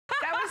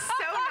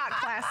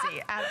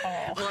classy at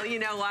all. Well, you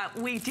know what?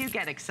 We do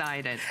get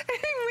excited.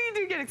 We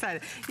do get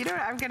excited. You know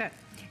what I'm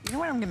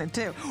gonna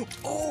do?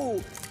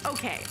 Oh,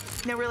 okay.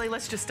 Now really,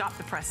 let's just stop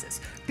the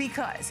presses.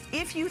 Because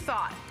if you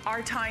thought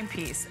our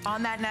timepiece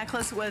on that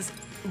necklace was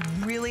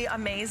really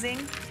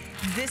amazing,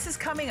 this is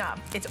coming up.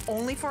 It's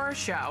only for our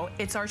show.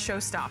 It's our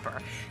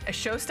showstopper. A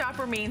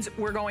showstopper means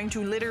we're going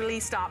to literally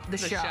stop the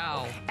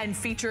show and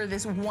feature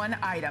this one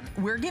item.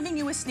 We're giving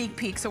you a sneak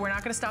peek, so we're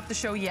not gonna stop the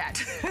show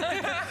yet.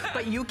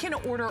 But you can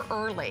order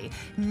early.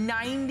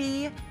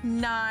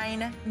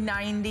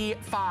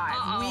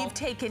 $99.95. We've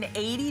taken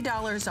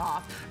 $80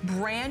 off.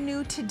 Brand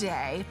new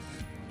today.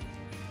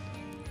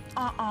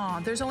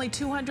 There's only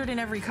 200 in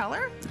every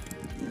color?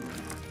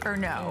 Or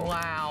no?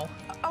 Wow.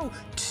 Oh,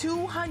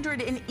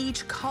 200 in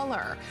each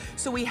color.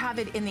 So we have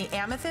it in the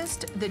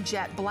amethyst, the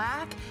jet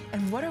black,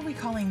 and what are we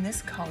calling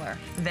this color?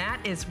 That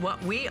is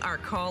what we are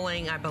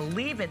calling, I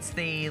believe it's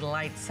the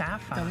light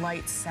sapphire. The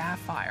light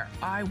sapphire.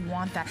 I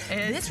want that.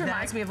 This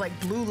reminds me of like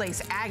blue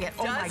lace agate.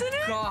 Oh my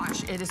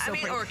gosh, it is so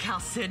pretty. Or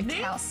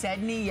chalcedony.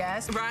 Chalcedony,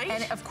 yes. Right.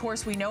 And of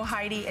course, we know,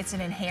 Heidi, it's an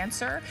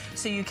enhancer,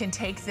 so you can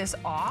take this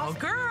off. Oh,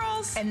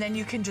 girls. And then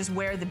you can just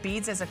wear the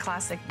beads as a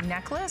classic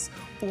necklace,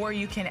 or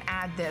you can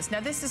add this. Now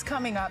this is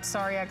coming up,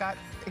 sorry, I got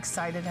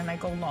excited and I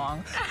go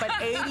long, but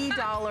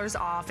 $80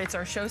 off. It's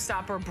our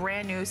showstopper,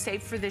 brand new,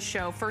 safe for this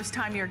show. First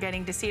time you're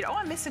getting to see it. Oh,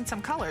 I'm missing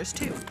some colors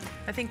too.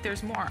 I think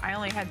there's more. I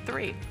only had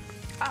 3.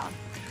 Oh,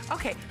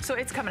 okay, so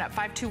it's coming up.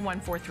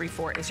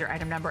 521434 is your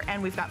item number,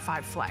 and we've got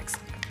 5 flex.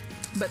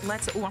 But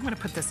let's, oh, I'm gonna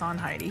put this on,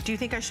 Heidi. Do you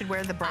think I should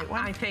wear the bright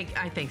one? I think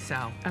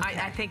so. Okay.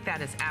 I think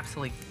that is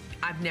absolutely,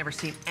 I've never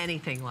seen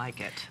anything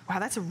like it. Wow,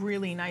 that's a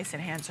really nice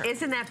enhancer.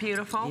 Isn't that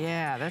beautiful?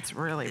 Yeah, that's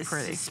really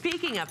pretty.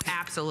 Speaking of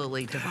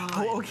absolutely divine.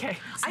 Oh, okay.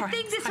 Sorry. I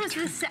think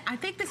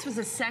this was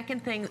the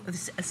second thing, a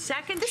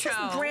second this show.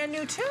 This is brand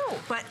new too.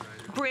 But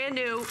brand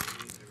new.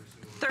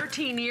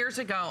 13 years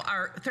ago,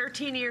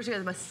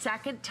 the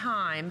second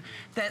time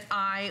that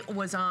I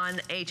was on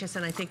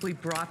HSN, I think we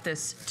brought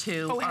this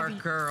to our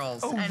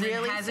girls. Oh, and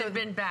really? It hasn't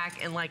been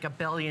back in like a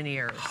billion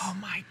years. Oh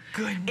my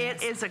goodness.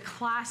 It is a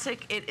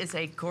classic, it is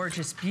a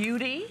gorgeous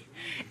beauty,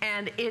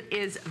 and it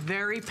is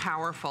very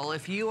powerful.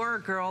 If you are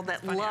a girl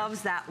that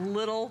loves that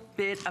little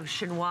bit of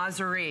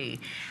chinoiserie,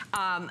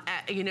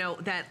 you know,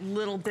 that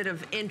little bit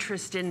of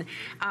interest in,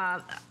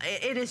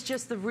 it is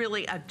just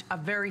really a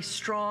very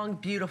strong,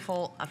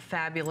 beautiful,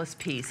 fabulous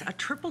piece. A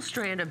triple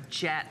strand of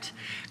jet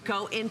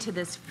go into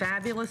this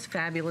fabulous,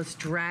 fabulous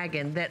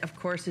dragon that, of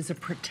course, is a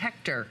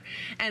protector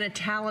and a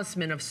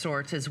talisman of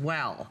sorts as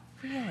well.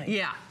 Really?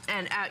 Yeah,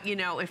 and you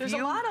know, if there's a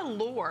lot of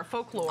lore,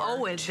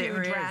 folklore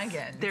to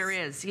dragons. There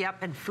is, yep,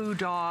 and food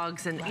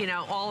dogs and you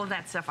know, all of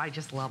that stuff I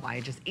just love. I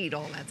just eat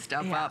all that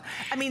stuff up.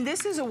 I mean,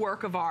 this is a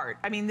work of art.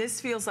 I mean,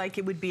 this feels like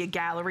it would be a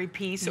gallery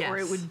piece or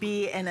it would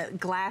be in a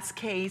glass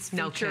case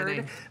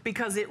featured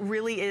because it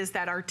really is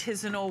that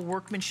artisanal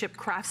workmanship,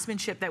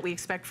 craftsmanship that we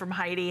expect from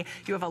Heidi.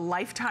 You have a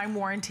lifetime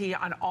warranty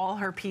on all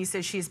her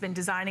pieces. She's been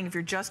designing, if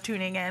you're just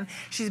tuning in,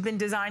 she's been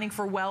designing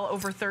for well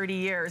over 30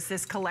 years.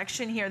 This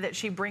collection here that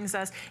she brings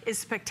us is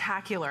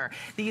spectacular.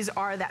 These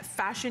are that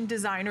fashion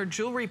designer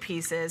jewelry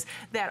pieces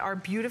that are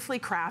beautifully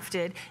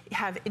crafted,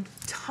 have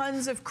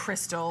tons of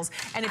crystals,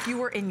 and if you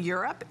were in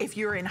Europe, if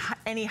you're in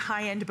any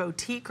high-end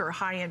boutique or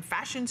high-end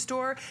fashion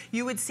store,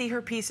 you would see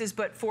her pieces,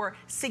 but for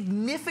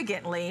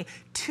significantly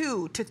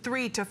 2 to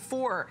 3 to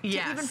 4 to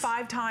even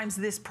 5 times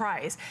this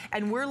price.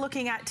 And we're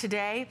looking at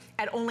today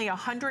at only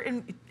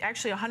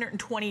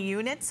 120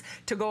 units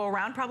to go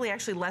around, probably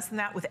actually less than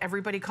that with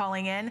everybody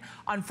calling in,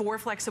 on 4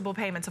 flexible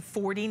payments of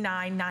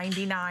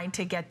 $49.99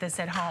 to get this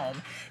at home.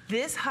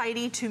 This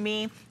Heidi, to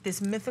me, this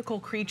mythical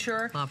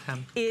creature,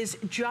 is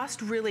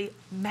just really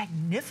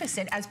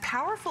magnificent. As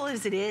powerful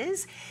as it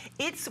is,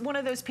 it's one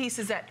of those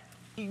pieces that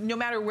no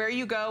matter where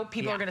you go,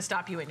 people are going to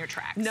stop you in your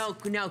tracks. No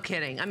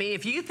kidding. I mean,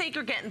 if you think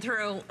you're getting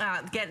through,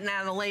 getting out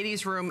of the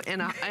ladies' room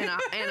in a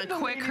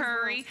quick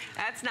hurry,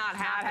 that's not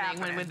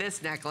happening with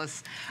this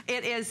necklace.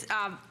 It is,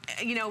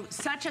 you know,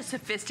 such a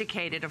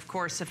sophisticated, of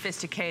course,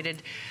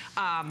 sophisticated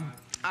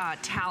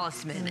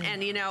talisman,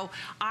 and you know,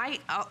 I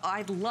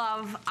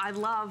love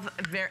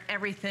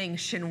everything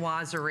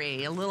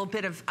chinoiserie, a little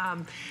bit of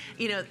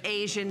you know,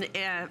 Asian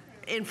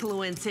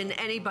influence in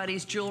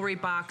anybody's jewelry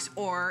box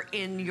or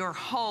in your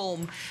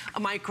home.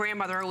 My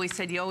grandmother always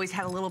said you always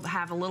have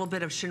a little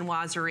bit of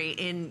chinoiserie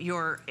in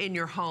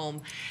your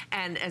home,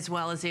 and as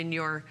well as in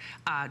your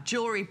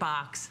jewelry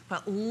box.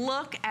 But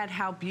look at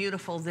how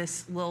beautiful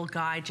this little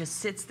guy just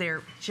sits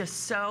there,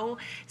 just so,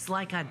 it's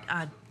like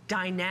a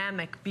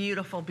dynamic,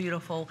 beautiful,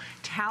 beautiful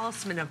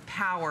talisman of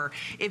power.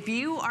 If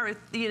you are,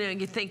 you know,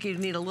 you think you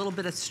need a little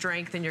bit of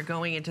strength and you're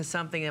going into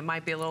something that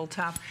might be a little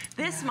tough,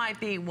 this might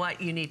be what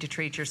you need to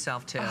treat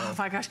yourself to. Oh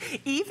my gosh.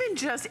 Even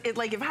just,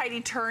 like if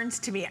Heidi turns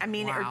to me, I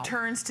mean, or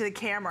turns to the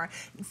camera,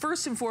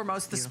 first and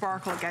foremost, the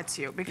sparkle gets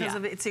you because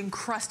of it's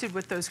encrusted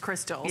with those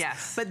crystals.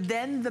 Yes. But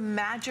then the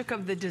magic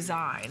of the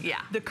design,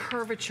 the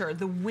curvature,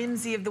 the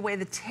whimsy of the way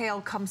the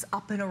tail comes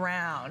up and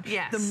around,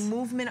 the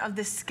movement of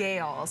the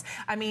scales.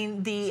 I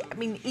mean, the I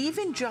mean,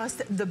 even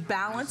just the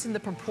balance and the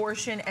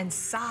proportion and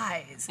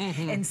size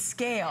and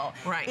scale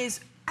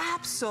is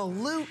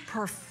absolute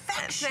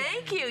perfection.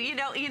 Thank you. You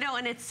know,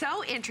 and it's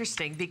so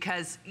interesting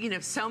because, you know,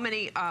 so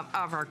many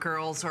of our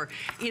girls or,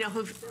 you know,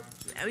 who've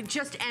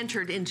just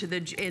entered into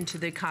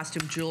the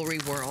costume jewelry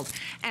world,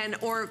 and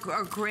or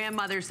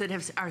grandmothers that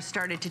are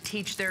started to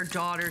teach their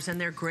daughters and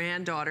their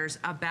granddaughters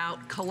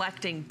about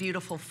collecting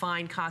beautiful,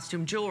 fine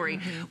costume jewelry,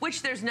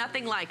 which there's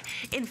nothing like.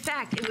 In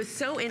fact, it was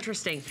so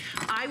interesting.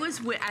 I was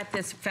at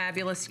this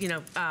fabulous, you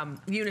know,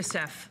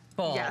 UNICEF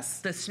ball,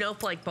 the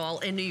Snowflake Ball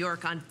in New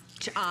York on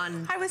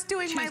I was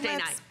doing Tuesday my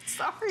lips. night.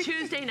 Sorry.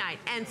 Tuesday night.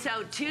 And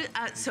so,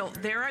 so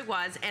there I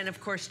was, and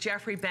of course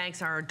Jeffrey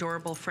Banks, our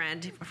adorable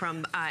friend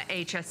from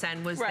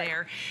HSN, was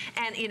there.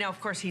 And you know, of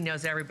course, he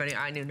knows everybody.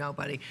 I knew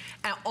nobody.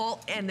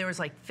 And there was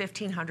like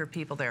 1,500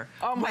 people there.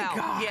 Oh my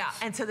God. Yeah.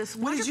 And so this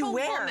what did you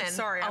wear? woman.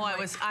 Sorry.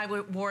 I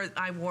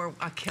wore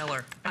a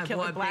killer. A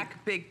killer I wore black, a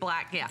big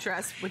black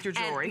dress with your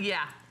jewelry.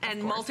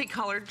 And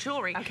multicolored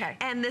jewelry. Okay.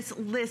 And this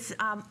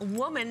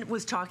woman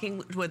was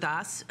talking with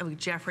us,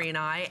 Jeffrey and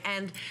I,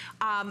 and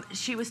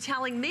she was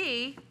telling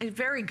me,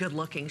 very good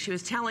looking, she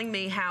was telling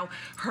me how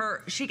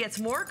she gets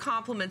more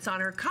compliments on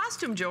her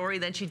costume jewelry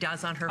than she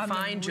does on her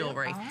fine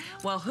jewelry.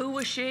 Well, who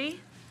was she?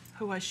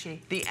 Who was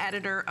she? The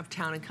editor of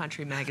Town and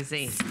Country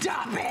magazine.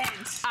 Stop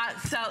it!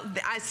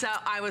 So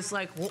I was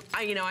like, well,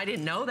 you know, I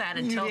didn't know that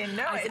until you didn't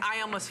know it.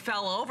 I almost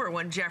fell over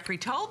when Jeffrey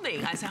told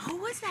me. I said, who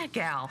was that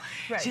gal?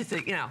 She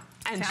said, you know,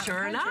 and Town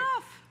sure and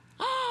enough.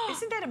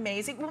 Isn't that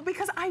amazing? Well,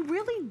 because I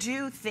really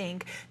do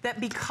think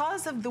that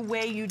because of the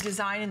way you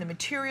design and the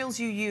materials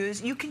you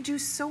use, you can do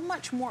so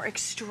much more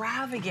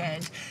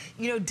extravagant,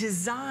 you know,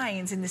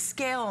 designs, and the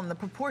scale and the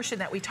proportion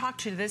that we talked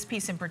to this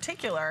piece in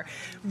particular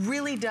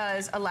really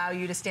does allow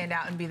you to stand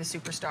out and be the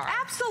superstar.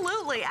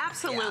 Absolutely,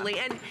 absolutely.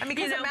 Yeah. And I mean,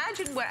 because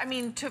imagine what, I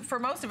mean, for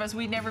most of us,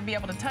 we'd never be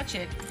able to touch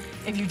it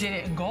if you did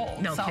it in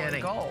gold. No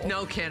kidding. Gold.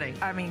 No kidding.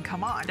 I mean,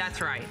 come on.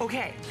 That's right.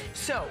 Okay,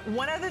 so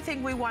one other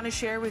thing we want to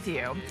share with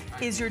you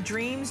is your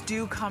dreams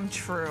do come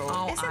true.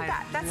 Oh, Isn't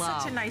that's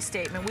such a nice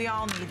statement. We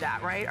all need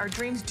that, right? Our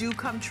dreams do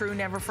come true.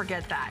 Never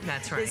forget that.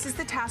 That's right. This is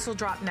the tassel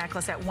drop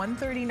necklace at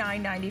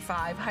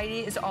 $139.95. Heidi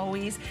is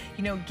always,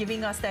 you know,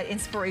 giving us that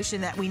inspiration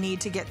that we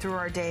need to get through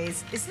our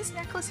days. Is this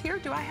necklace here?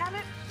 Do I have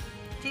it?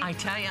 I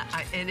tell you,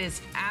 it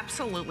is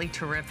absolutely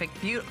terrific.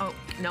 Oh,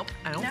 nope,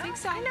 I don't think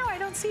so. I know, I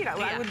don't see it.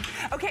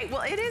 Okay,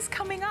 well, it is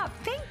coming up.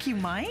 Thank you,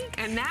 Mike.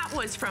 And that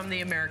was from the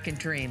American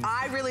Dream.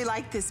 I really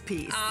like this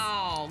piece.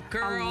 Oh,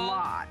 girl. A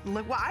lot.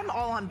 Look, well, I'm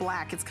all on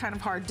black. It's kind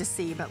of hard to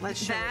see, but let's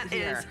show it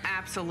here. That is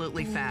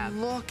absolutely fab.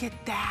 Look at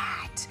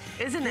that.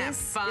 Isn't that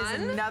fun?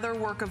 This is another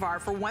work of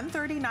art for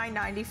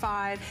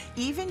 $139.95.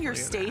 Even your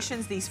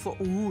stations,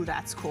 ooh,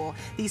 that's cool.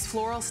 These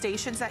floral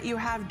stations that you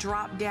have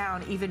drop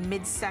down even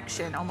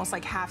midsection, almost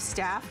like half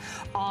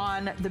staff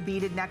on the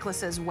beaded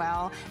necklace as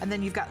well. And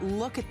then you've got,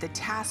 look at the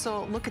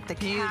tassel, look at the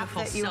cap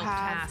that you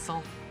have.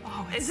 Tassel.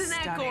 Oh, isn't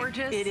that stunning.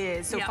 gorgeous? It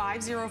is. So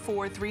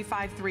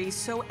 504-353,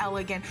 so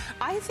elegant.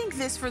 I think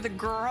this for the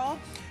girl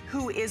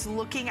who is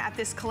looking at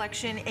this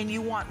collection and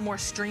you want more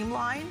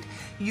streamlined,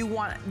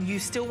 you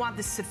still want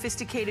this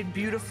sophisticated,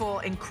 beautiful,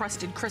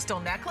 encrusted crystal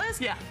necklace,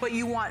 but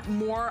you want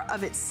more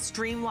of its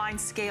streamlined,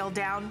 scaled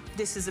down,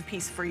 this is a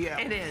piece for you.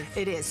 It is.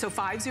 It is. So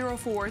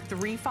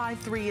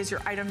 504-353 is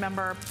your item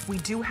number. We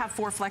do have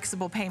 4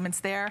 flexible payments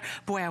there.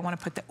 Boy, I want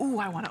to put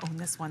I want to own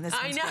this one. This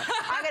one's I know. good.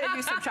 I got to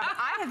do some shopping.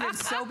 I have been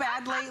so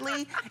bad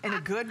lately, in a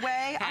good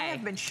way. Hey. I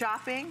have been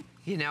shopping.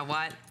 You know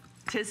what?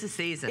 'Tis the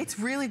season. It's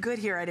really good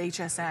here at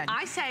HSN.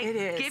 I say, it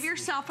is. Give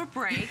yourself a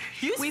break.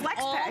 Use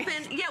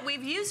FlexPay.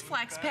 We've used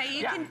FlexPay.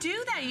 You can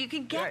do that. You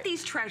can get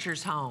these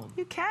treasures home.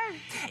 You can.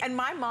 And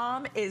my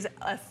mom is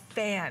a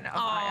fan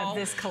of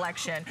this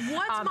collection.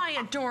 What's my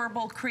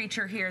adorable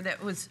creature here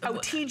that was...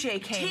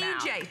 TJ came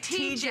out.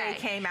 TJ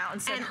came out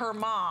and said her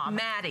mom.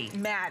 Maddie.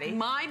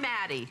 My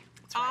Maddie.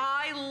 Right.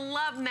 I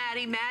love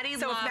Maddie.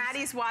 So if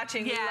Maddie's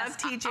watching, we love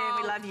TJ and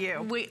we love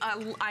you.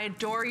 I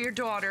adore your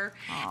daughter,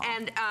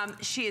 and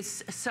she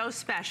is so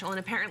special. And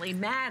apparently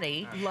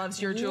Maddie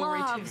loves your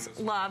jewelry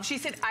too. Loves. She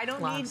said, "I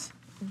don't need."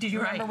 Do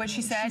you remember what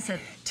she said? She said,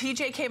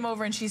 TJ came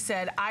over and she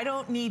said, "I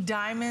don't need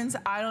diamonds.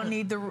 I don't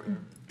need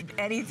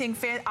anything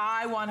fit.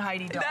 I want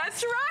Heidi Daus."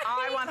 That's right.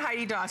 I want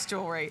Heidi Daus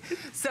jewelry.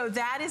 So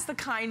that is the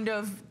kind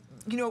of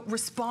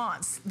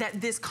response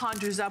that this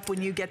conjures up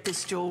when you get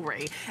this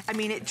jewelry. I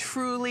mean, it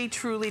truly,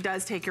 truly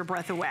does take your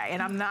breath away.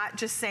 And I'm not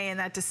just saying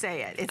that to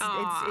say it. It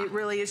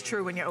really is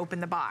true when you open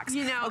the box.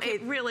 You know,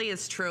 it really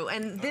is true.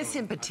 And this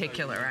in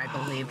particular, I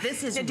believe,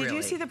 this is Did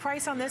you see the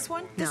price on this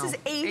one? No. This is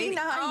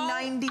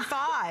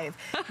 $89.95.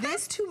 $1,095.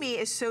 This to me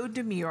is so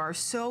demure,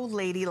 so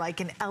ladylike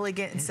and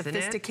elegant and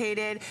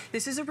sophisticated.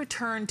 This is a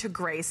return to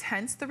grace,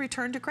 hence the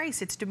return to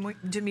grace. It's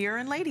demure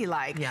and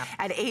ladylike. Yeah.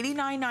 At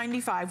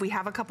 $89.95, we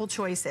have a couple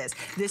choices.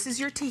 This is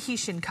your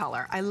Tahitian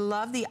color. I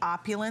love the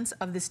opulence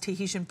of this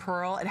Tahitian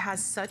pearl. It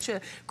has such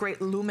a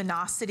great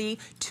luminosity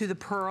to the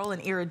pearl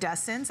and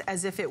iridescence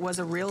as if it was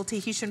a real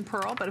Tahitian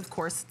pearl, but of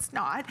course it's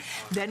not.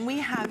 Then we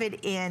have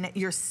it in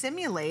your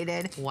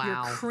simulated,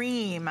 your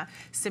cream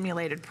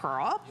simulated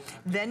pearl.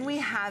 Then we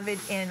have it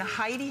in,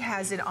 Heidi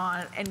has it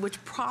on, and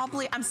which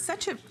probably,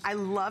 I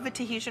love a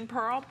Tahitian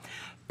pearl,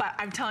 but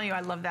I'm telling you,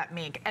 I love that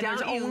mink. And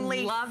there's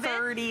only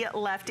 30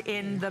 left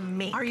in the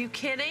mink. Are you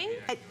kidding?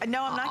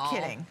 No, I'm not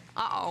kidding.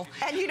 Uh-oh.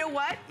 And you know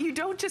what? You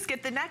don't just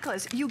get the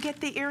necklace, you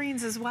get the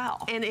earrings as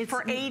well. And it's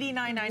for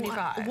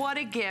 $89.95. What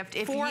a gift.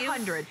 If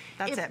 $400,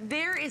 that's it. If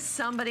there is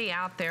somebody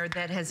out there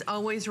that has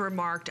always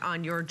remarked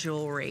on your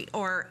jewelry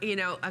or, you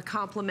know,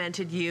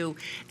 complimented you,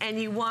 and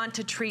you want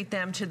to treat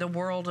them to the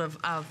world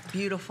of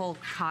beautiful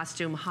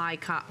costume,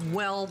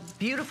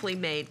 beautifully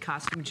made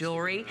costume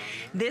jewelry,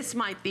 this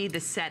might be the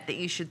set that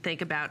you should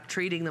think about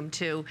treating them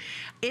to.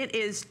 It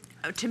is,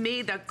 to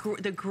me,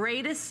 the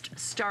greatest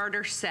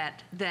starter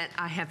set that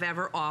I have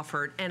ever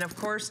offered. And of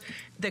course,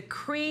 the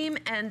cream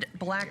and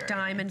black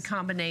diamond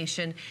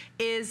combination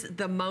is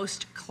the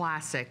most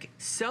classic.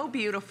 So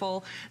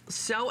beautiful,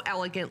 so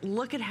elegant.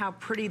 Look at how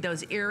pretty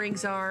those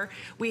earrings are.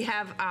 We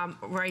have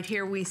right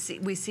here, we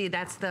see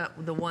that's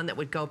the one that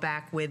would go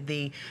back with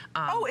the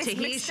it's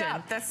Tahitian. Mixed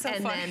up. That's so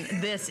and funny.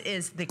 then this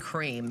is the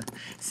cream.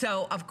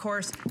 So of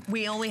course,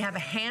 we only have a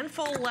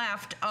handful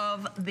left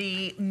of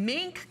the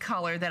mink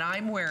color that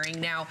I'm wearing.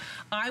 Now,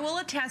 I will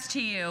attest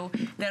to you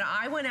that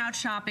I went out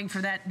shopping for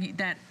that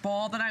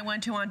ball that I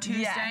went to on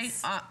Tuesday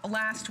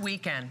last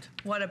weekend.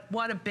 What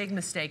a big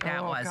mistake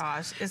that was. Oh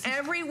gosh.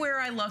 Everywhere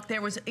I looked,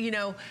 there was, you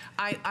know,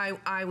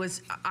 I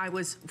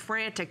was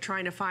frantic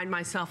trying to find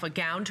myself a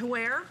gown to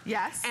wear.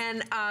 Yes.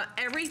 And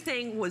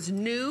everything was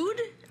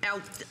nude.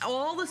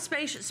 All the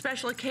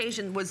special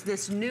occasion was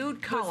this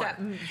nude color. Was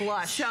that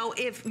blush? So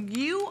if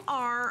you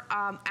are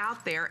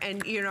out there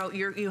and you know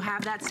you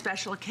have that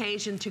special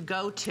occasion to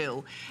go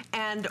to,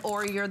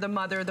 or you're the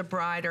mother of the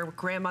bride or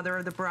grandmother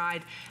of the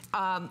bride,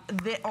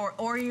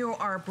 or you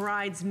are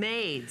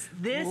bridesmaids,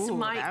 this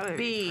might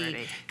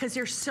be, because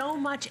there's so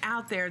much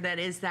out there that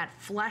is that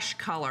flesh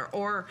color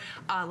or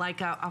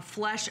like a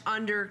flesh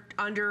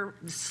under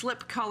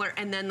slip color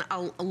and then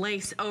a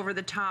lace over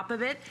the top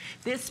of it.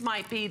 This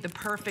might be the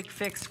perfect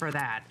fix for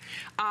that.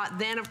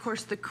 Then of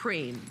course the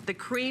cream. The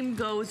cream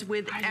goes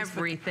with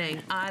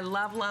everything. I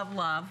love, love,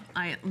 love.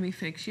 Let me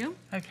fix you.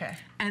 Okay.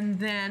 And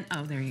then,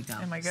 oh, there you go.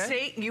 Am I good?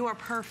 See, you are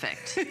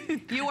perfect.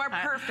 You are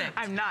perfect.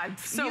 I'm not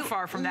so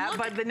far from that,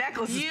 but the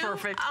necklace is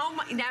perfect. Oh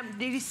my, now,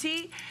 do you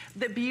see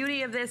the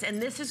beauty of this? And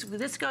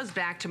this goes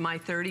back to my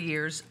 30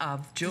 years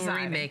of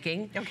jewelry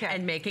making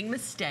and making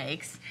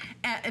mistakes.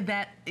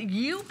 That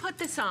you put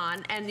this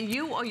on, and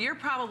you're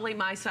probably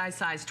my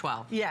size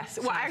 12. Yes.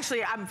 Well,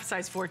 actually, I'm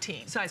size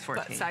 14. Size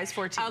 14. But size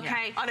 14,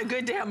 okay. On a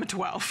good day, I'm a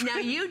 12. Now,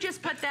 you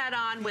just put that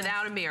on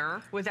without a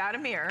mirror. Without a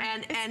mirror.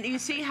 And you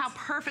see how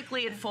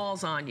perfectly it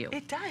falls on you.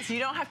 It does. You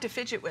don't have to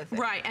fidget with it.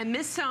 Right. And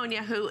Miss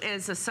Sonia, who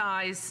is a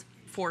size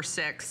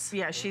 4'6".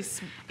 Yeah,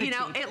 she's petite. You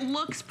know, it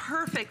looks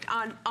perfect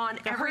on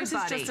everybody. Hers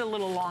is just a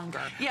little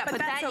longer. Yeah, but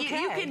that's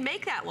okay. You can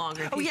make that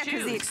longer if you choose.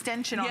 because the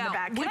extension on the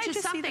back. Which is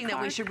something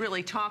that we should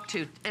really talk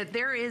to.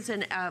 There is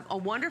a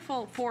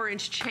wonderful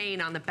 4-inch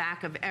chain on the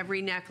back of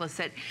every necklace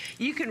that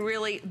you can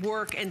really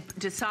work and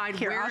decide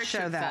where it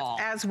should fall.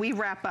 As we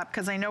wrap up,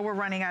 because I know we're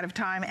running out of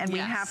time and we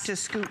have to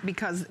scoot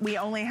because we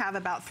only have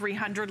about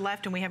 300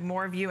 left and we have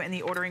more of you in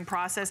the ordering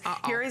process.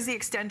 Here is the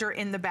extender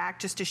in the back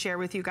just to share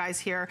with you guys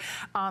here.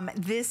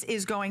 This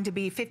is going to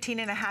be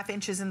 15.5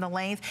 inches in the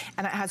length,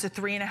 and it has a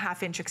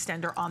 3.5-inch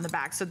extender on the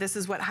back. So this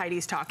is what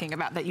Heidi's talking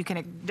about, that you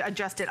can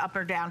adjust it up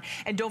or down.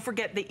 And don't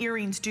forget, the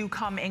earrings do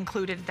come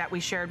included that we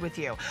shared with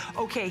you.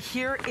 Okay,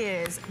 here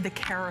is the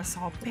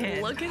carousel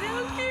pin. Look at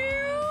how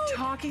cute.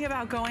 Talking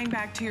about going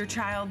back to your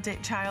child days,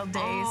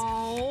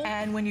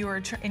 and when you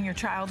were in your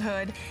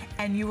childhood,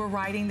 and you were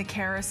riding the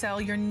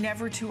carousel. You're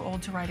never too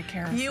old to ride a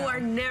carousel. You are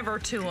never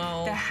too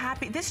old.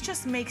 This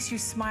just makes you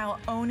smile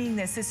owning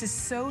this. This is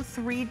so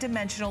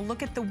three-dimensional.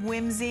 Look at the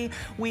whimsy.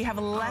 We have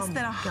less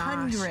than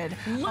 100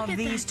 of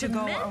these to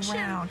go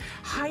around.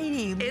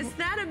 Heidi. Is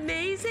that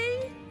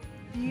amazing?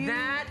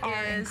 That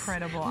is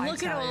incredible.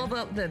 Look at all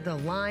the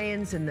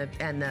lions and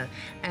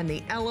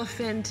the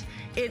elephant.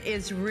 It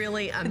is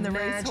really a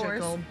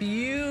magical,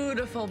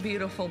 beautiful,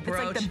 beautiful brooch.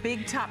 It's like the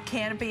big top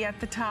canopy at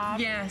the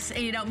top. Yes,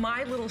 and you know,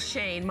 my little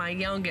Shane, my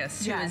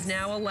youngest, who is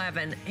now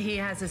 11, he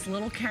has this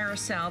little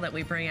carousel that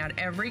we bring out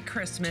every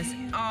Christmas.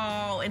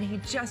 Oh, and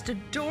he just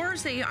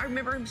adores it. I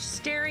remember him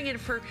staring at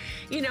it for,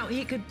 you know,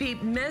 he could be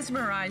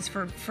mesmerized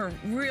for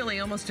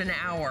really almost an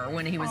hour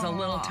when he was a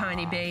little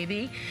tiny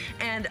baby.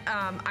 And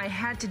I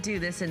had to do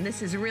this, and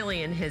this is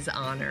really in his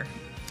honor.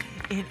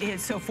 It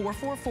is. So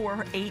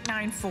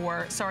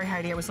 444-894. Sorry,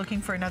 Heidi, I was looking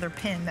for another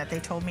pin that they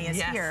told me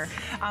is here.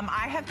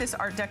 I have this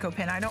Art Deco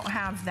pin. I don't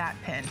have that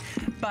pin,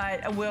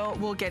 but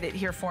we'll get it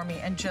here for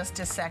me in just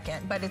a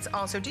second. But it's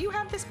also, do you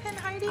have this pin,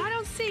 Heidi? I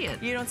don't see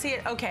it. You don't see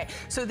it? Okay.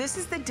 So this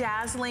is the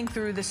Dazzling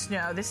Through the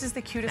Snow. This is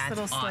the cutest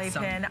little sleigh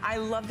pin. I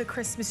love the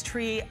Christmas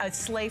tree, a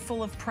sleigh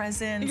full of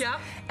presents.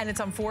 Yep. And it's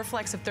on 4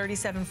 flex of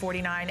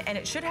 $37.49, and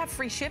it should have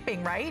free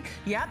shipping, right?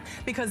 Yep,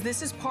 because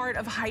this is part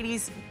of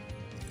Heidi's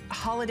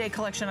holiday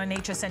collection on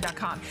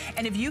hsn.com.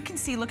 And if you can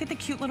see, look at the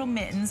cute little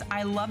mittens.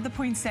 I love the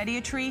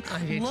poinsettia tree.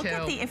 Look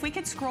at the, if we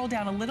could scroll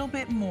down a little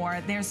bit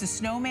more, there's the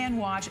snowman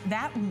watch.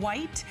 That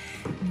white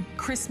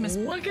Christmas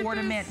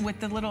ornament with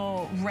the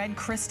little red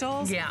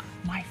crystals. Yeah.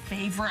 My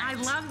favorite. I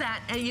love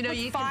that. And you know,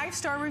 you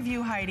 5-star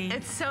review, Heidi.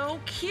 It's so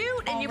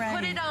cute. And you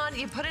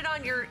put it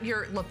on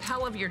your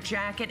lapel of your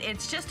jacket.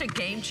 It's just a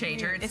game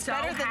changer. It's so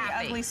better than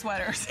the ugly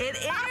sweaters. It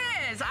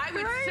is. I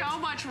would so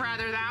much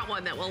rather that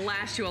one that will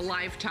last you a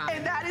lifetime.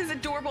 And that is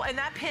adorable. And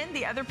that pin,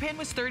 the other pin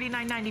was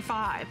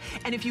 $39.95.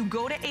 And if you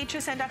go to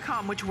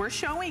hsn.com, which we're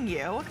showing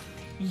you,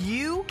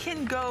 you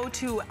can go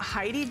to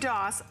Heidi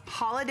Daus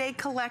holiday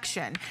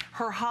collection.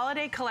 Her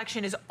holiday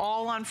collection is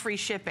all on free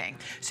shipping.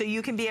 So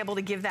you can be able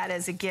to give that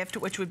as a gift,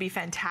 which would be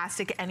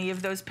fantastic. Any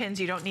of those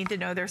pins, you don't need to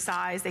know their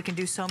size. They can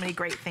do so many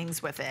great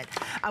things with it.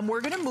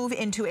 We're gonna move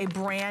into a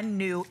brand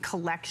new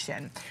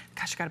collection.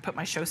 Gosh, I gotta put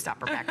my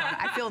showstopper back on.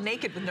 I feel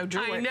naked with no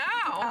jewelry.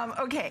 I know.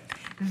 Okay,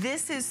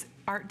 this is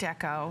Art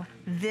Deco.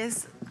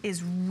 This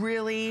is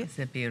really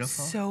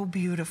so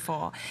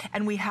beautiful.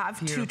 And we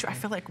have two, I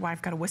feel like, well,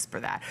 I've got to whisper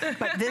that.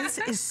 But this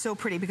is so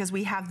pretty because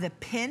we have the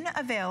pin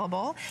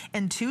available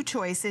in 2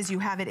 choices. You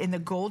have it in the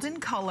golden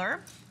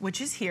color, which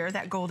is here,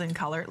 that golden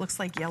color. It looks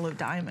like yellow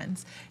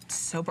diamonds. It's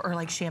so, or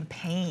like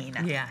champagne.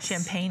 Yes.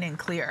 Champagne and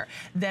clear.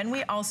 Then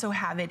we also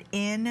have it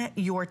in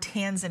your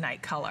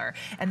tanzanite color.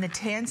 And the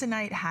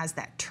tanzanite has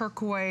that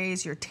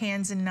turquoise, your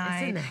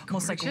tanzanite,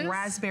 almost like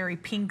raspberry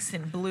pinks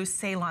and blue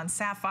Ceylon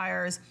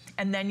sapphires.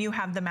 And then you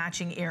have the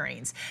matching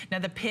earrings. Now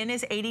the pin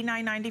is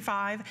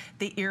 $89.95.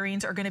 The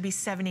earrings are gonna be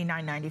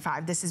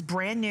 $79.95. This is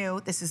brand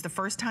new. This is the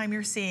first time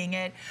you're seeing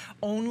it.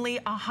 Only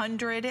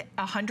 100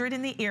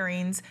 in the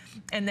earrings,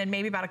 and then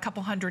maybe about a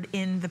couple hundred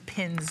in the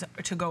pins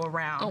to go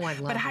around. Oh, I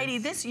love But Heidi,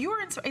 is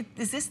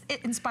this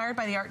inspired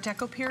by the Art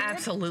Deco period?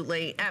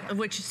 Absolutely,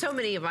 which so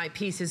many of my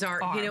pieces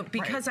are, you know,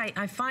 because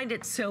I find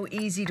it so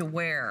easy to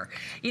wear.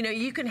 You know,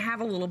 you can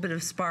have a little bit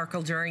of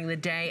sparkle during the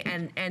day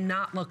and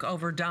not look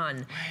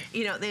overdone.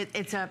 You know,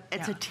 it's a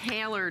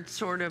tailored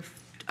sort of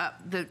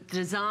the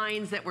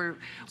designs that were,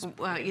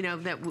 you know,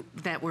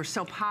 that were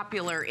so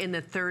popular in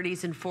the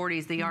 30s and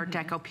 40s, the Art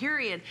Deco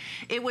period.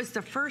 It was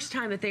the first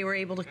time that they were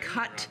able to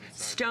cut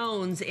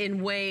stones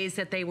in ways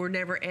that they were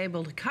never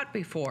able to cut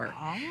before.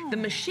 The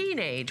machine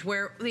age,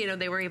 where, you know,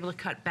 they were able to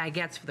cut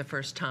baguettes for the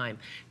first time,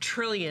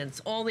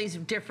 trillions, all these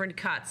different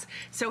cuts.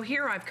 So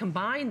here I've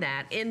combined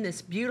that in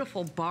this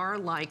beautiful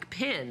bar-like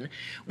pin,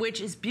 which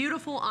is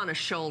beautiful on a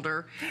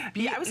shoulder.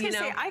 Yeah, I was gonna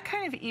say, I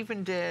kind of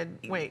even did,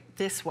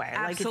 this way.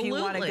 Like if you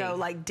want to go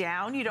like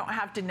down, you don't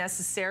have to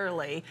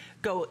necessarily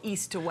go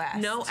east to west.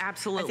 No,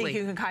 absolutely. I think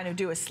you can kind of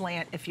do a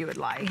slant if you would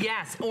like.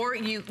 Yes, or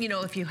you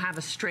know, if you have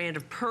a strand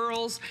of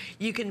pearls,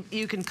 you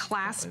can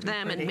clasp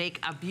them and make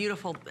a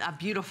beautiful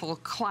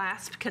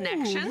clasp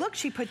connection. Ooh, look,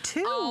 she put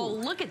 2. Oh,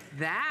 look at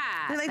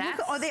that.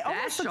 They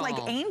almost look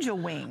like angel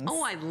wings.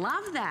 Oh, I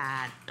love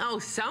that. Oh,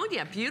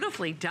 Sonia,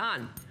 beautifully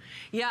done.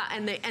 Yeah,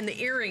 and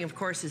the earring, of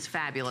course, is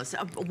fabulous.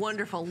 A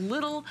wonderful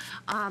little,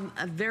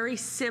 a very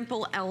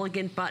simple,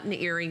 elegant button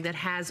earring that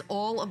has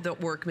all of the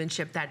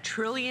workmanship, that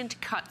trillioned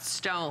cut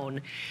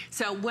stone.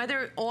 So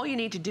whether all you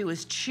need to do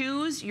is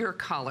choose your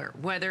color,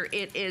 whether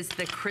it is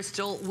the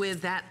crystal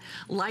with that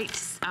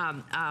light,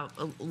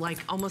 like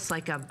almost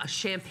like a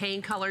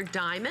champagne-colored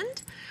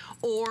diamond,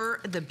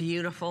 or the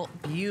beautiful,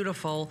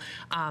 beautiful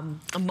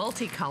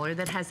multicolor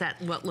that has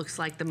that what looks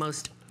like the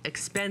most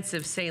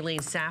expensive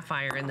saline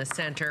sapphire in the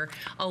center,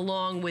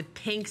 along with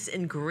pinks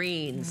and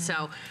greens.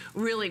 So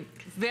really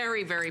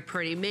very, very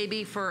pretty.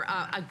 Maybe for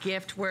a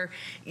gift where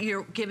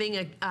you're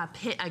giving a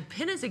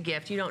pin as a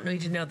gift, you don't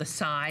need to know the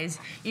size.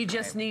 You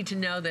just need to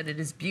know that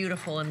it is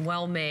beautiful and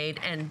well made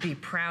and be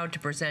proud to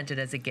present it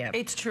as a gift.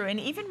 It's true.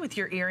 And even with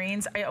your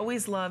earrings, I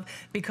always love,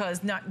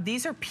 because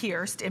these are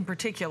pierced in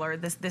particular,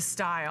 this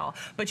style,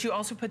 but you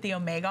also put the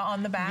omega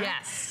on the back.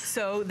 Yes.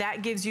 So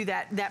that gives you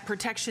that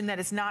protection that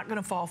it's not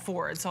going to fall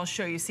forward. So I'll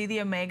show you. See,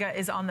 the omega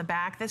is on the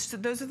back.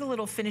 Those are the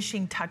little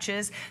finishing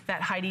touches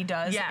that Heidi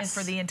does and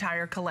for the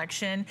entire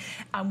collection.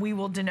 We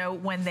will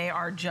denote when they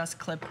are just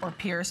clipped or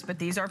pierced, but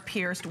these are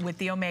pierced with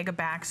the omega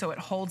back, so it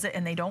holds it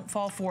and they don't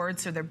fall forward,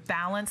 so they're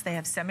balanced. They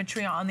have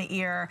symmetry on the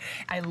ear.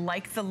 I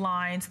like the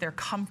lines. They're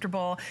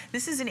comfortable.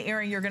 This is an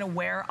earring you're going to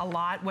wear a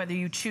lot, whether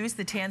you choose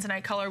the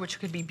tanzanite color, which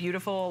could be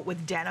beautiful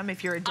with denim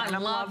if you're a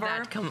denim lover. I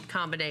love that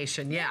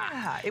combination.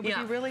 Yeah, it would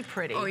be really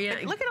pretty. Oh yeah,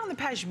 but look at it on the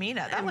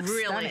pashmina. That looks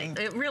stunning.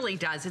 It really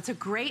does. does. It's a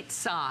great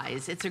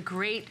size. It's a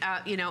great,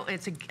 you know,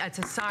 it's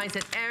a size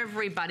that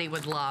everybody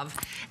would love.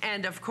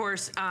 And of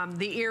course,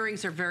 the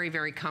earrings are very,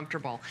 very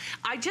comfortable.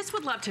 I just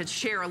would love to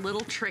share a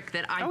little trick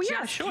that I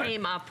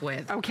came up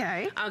with.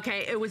 Okay.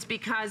 Okay, it was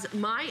because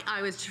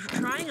I was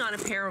trying on a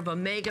pair of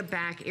Omega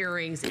back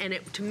earrings, and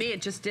to me,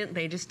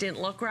 they just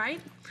didn't look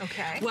right.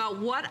 Okay. Well,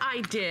 what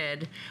I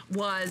did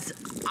was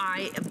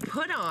I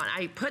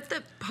put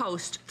the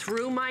post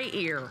through my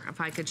ear,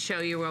 if I could show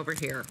you over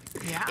here.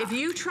 Yeah. If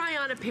you try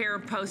on a pair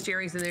of post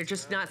earrings and they're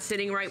just not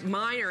sitting right,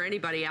 mine or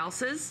anybody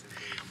else's,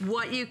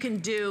 what you can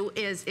do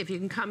is, if you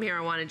can come here,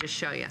 I want to just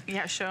show you.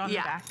 Yeah, show on the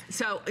back.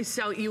 So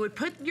you would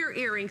put your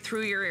earring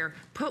through your ear,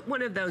 put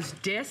one of those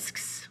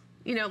discs,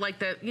 you know, like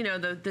the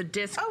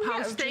disc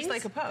post things. Just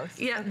like a post.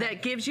 Yeah, okay.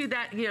 That gives you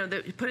that, you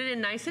know, put it in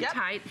nice and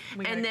tight,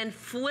 and then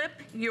flip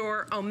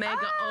your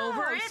Omega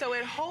over it. So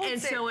it holds it.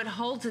 And so it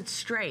holds it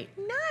straight.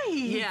 Nice.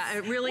 Yeah,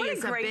 it really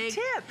is a big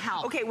tip.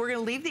 help. Okay, we're gonna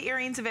leave the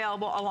earrings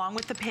available along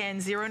with the pin.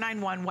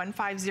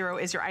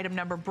 091150 is your item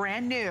number,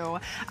 brand new.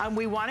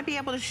 We wanna be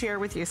able to share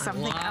with you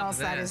something else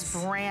that is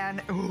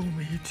brand, oh,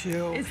 me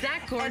too. Is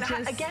that gorgeous?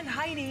 And again,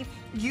 Heidi,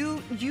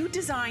 you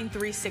design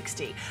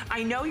 360.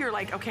 I know you're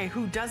like, okay,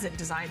 who doesn't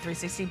design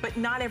 360, but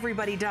not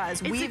everybody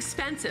does. It's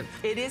expensive.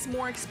 It is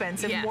more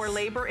expensive, more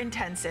labor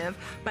intensive,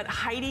 but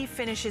Heidi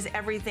finishes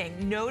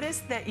everything.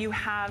 Notice that you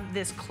have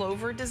this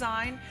clover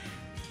design.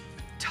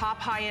 Top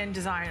high-end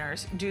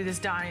designers do this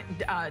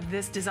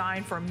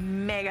design for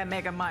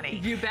mega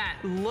money. You bet.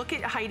 Look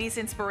at Heidi's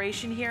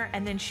inspiration here,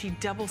 and then she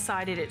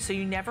double-sided it, so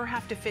you never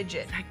have to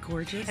fidget. Isn't that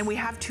gorgeous? And we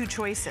have two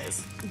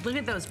choices. Look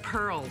at those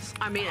pearls.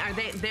 I mean,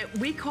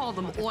 we call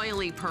them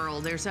oily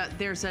pearl. There's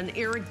an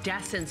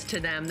iridescence to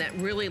them that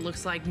really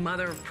looks like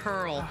mother of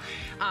pearl.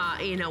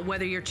 You know,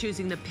 whether you're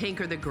choosing the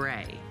pink or the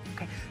gray.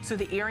 Okay, so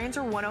the earrings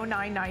are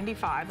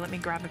 $109.95. Let me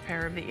grab a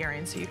pair of the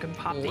earrings so you can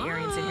pop the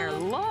earrings in here.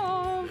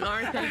 Love!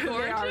 Aren't they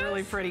gorgeous? They are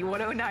really pretty.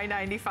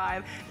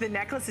 $109.95. The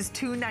necklace is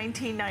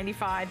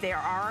 $219.95. They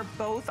are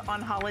both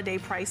on holiday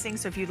pricing,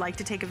 so if you'd like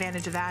to take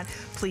advantage of that,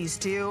 please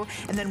do.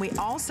 And then we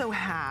also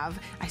have,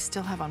 I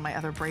still have on my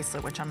other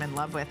bracelet, which I'm in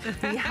love with,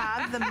 we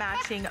have the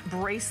matching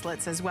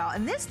bracelets as well.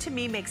 And this, to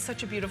me, makes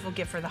such a beautiful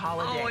gift for the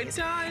holidays. Oh, it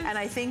does. And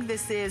I think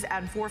this is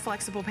at 4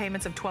 flexible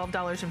payments of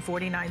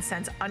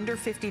 $12.49, under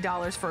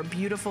 $50 for a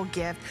beautiful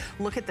gift.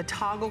 Look at the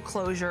toggle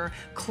closure,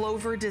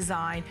 clover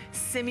design,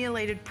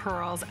 simulated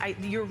pearls.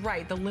 You're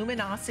right, the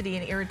luminosity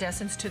and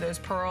iridescence to those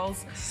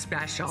pearls.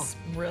 Special. It's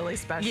really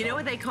special. You know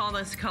what they call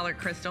this color,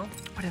 Crystal?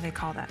 What do they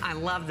call that? I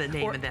love the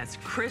name of this.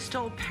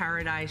 Crystal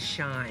Paradise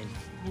Shine.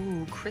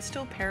 Ooh,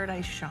 Crystal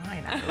Paradise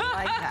Shine. I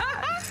like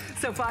that.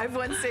 So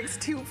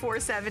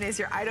 516247 is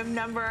your item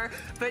number.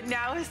 But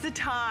now is the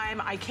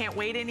time. I can't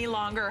wait any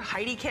longer.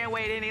 Heidi can't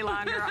wait any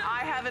longer.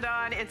 I have it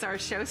on. It's our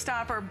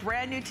showstopper,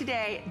 brand new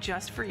today,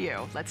 just for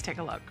you. Let's take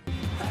a look.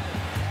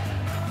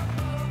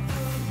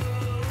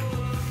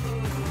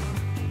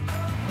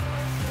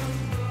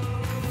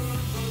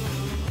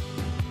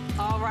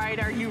 All right,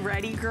 are you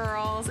ready,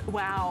 girls?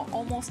 Wow,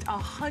 almost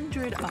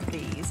 100 of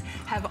these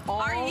have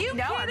all... Are you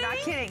No, kidding? I'm not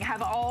kidding.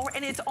 Have all,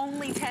 and it's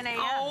only 10 a.m.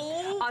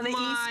 on the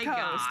East Coast.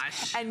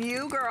 Gosh. And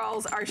you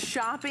girls are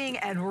shopping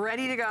and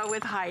ready to go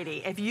with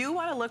Heidi. If you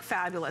want to look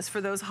fabulous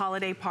for those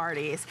holiday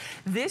parties,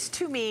 this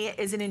to me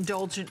is an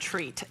indulgent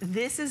treat.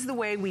 This is the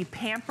way we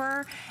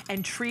pamper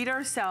and treat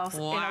ourselves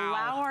and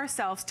allow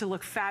ourselves to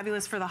look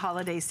fabulous for the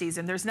holiday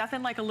season. There's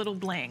nothing like a little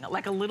bling,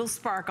 like a little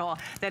sparkle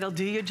that'll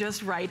do you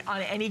just right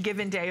on any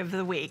given day of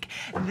the week.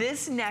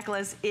 This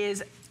necklace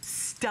is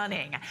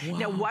stunning. Whoa.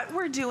 Now what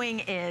we're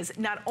doing is,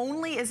 not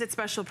only is it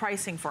special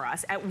pricing for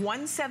us at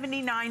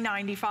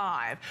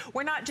 $179.95,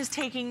 we're not just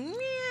taking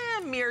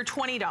mere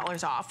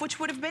 $20 off, which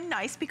would have been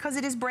nice because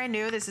it is brand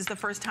new. This is the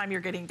first time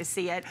you're getting to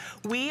see it.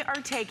 We are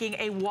taking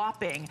a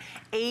whopping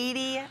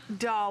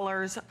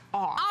 $80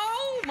 off.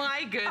 Oh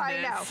my goodness.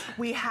 I know.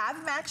 We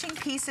have matching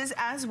pieces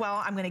as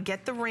well. I'm gonna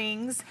get the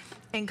rings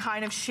and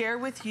kind of share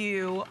with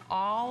you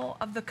all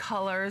of the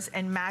colors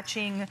and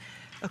matching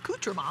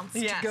accoutrements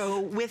to go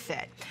with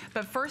it.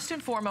 But first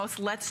and foremost,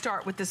 let's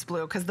start with this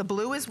blue, because the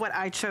blue is what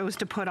I chose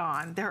to put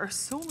on. There are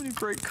so many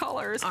great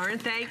colors.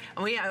 Aren't they?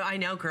 Oh, yeah, I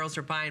know girls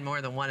are buying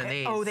more than one of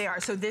these. Oh, they are.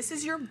 So this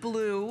is your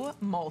blue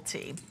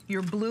multi.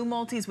 Your blue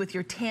multis with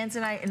your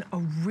tanzanite and a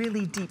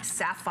really deep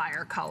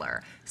sapphire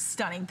color.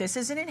 Stunning. This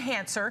is an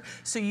enhancer,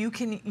 so you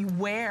can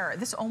wear,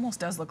 this almost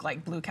does look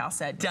like blue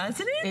calcet.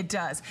 Doesn't it? It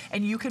does.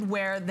 And you could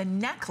wear the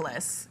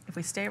necklace, if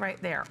we stay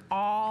right there,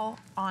 all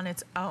on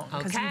its own.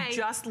 Because you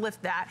just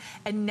lift that,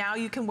 and now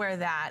you can wear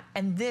that,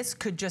 and this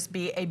could just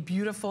be a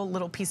beautiful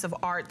little piece of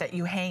art that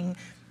you hang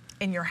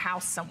in your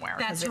house somewhere.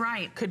 That's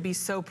right. Could be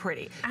so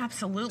pretty.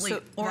 Absolutely.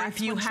 So or if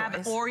you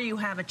have, you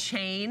have a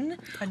chain.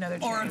 Another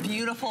chain. Or a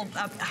beautiful,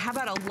 how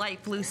about a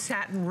light blue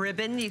satin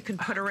ribbon you can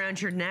put around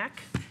your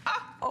neck?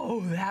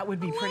 Oh, that would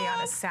be pretty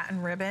on a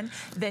satin ribbon.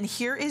 Then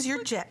here is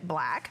your jet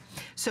black.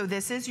 So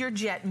this is your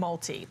jet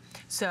multi.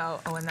 So,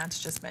 oh, and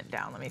that's just bent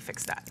down. Let me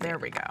fix that. There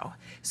we go.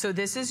 So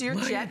this is your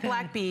jet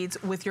black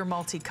beads with your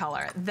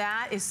multicolor.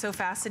 That is so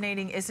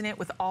fascinating, isn't it?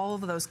 With all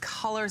of those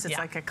colors, it's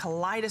like a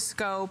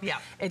kaleidoscope. Yeah.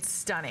 It's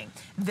stunning.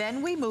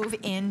 Then we move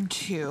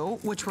into,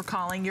 which we're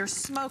calling your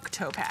smoke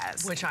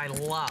topaz. Which I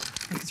love.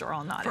 These are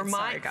all not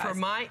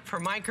for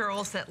my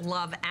girls that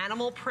love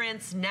animal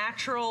prints,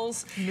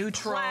 naturals,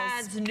 neutrals,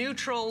 plaids,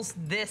 neutrals.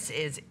 This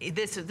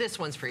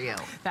one's for you.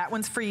 That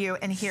one's for you.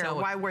 And here,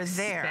 while we're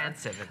there,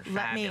 expensive and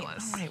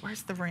fabulous. Oh wait,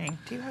 where's the ring?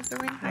 Do you have the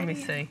ring, Heidi? Let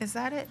me see. Is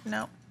that it?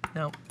 No.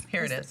 No.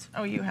 Here it is.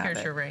 Oh, you have it.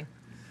 Here's your ring.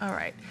 All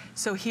right.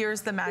 So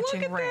here's the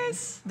matching ring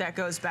that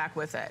goes back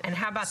with it. And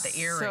how about the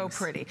earrings? So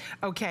pretty.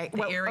 Okay.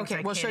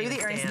 We'll show you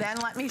the earrings. Then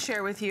let me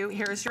share with you.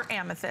 Here's your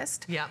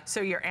amethyst. Yep. So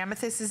your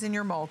amethyst is in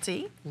your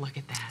multi. Look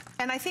at that.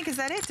 And I think, is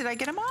that it? Did I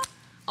get them all?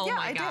 Oh yeah,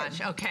 my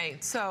gosh. Okay.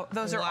 So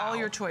those are all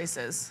your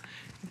choices.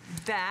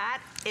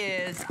 That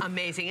is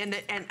amazing.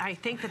 And I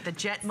think that the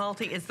jet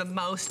multi is the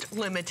most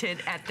limited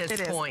at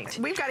this point.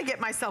 We've got to get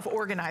myself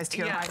organized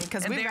here, Heidi,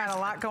 because we've got a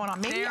lot going on.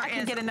 Maybe I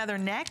can get another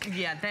neck.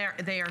 Yeah,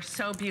 they are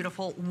so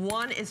beautiful.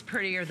 One is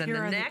prettier than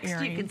the next.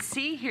 You can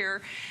see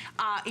here,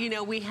 you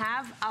know, we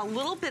have a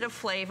little bit of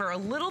flavor, a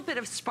little bit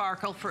of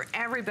sparkle for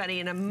everybody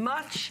in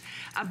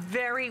a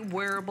very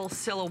wearable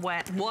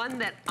silhouette. One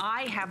that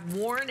I have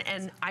worn,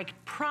 and I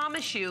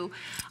promise you,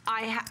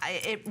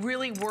 it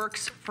really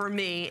works for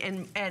me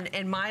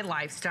and my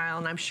lifestyle,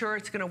 and I'm sure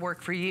it's going to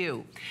work for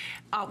you.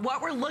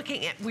 What we're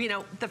looking at, you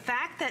know, the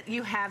fact that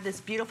you have this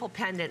beautiful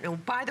pendant,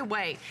 and by the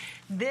way,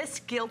 this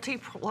Guilty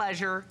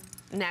Pleasure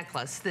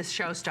necklace, this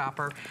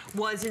showstopper,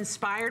 was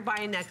inspired by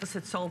a necklace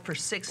that sold for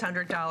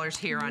 $600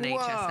 here on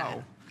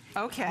HSN.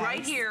 Okay.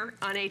 Right here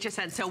on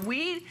HSN. So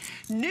we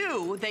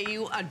knew that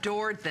you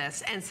adored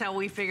this, and so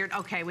we figured,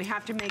 okay, we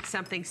have to make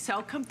something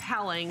so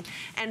compelling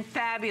and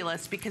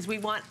fabulous because we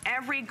want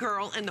every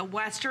girl in the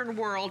Western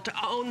world to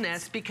own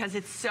this because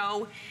it's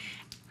so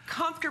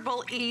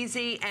comfortable,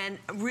 easy, and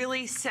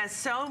really says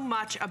so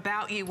much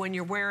about you when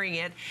you're wearing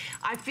it.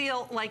 I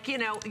feel like, you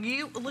know,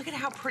 look at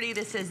how pretty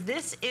this is.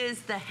 This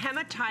is the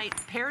hematite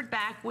paired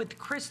back with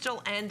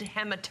crystal and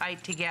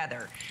hematite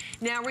together.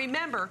 Now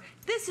remember,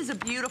 this is a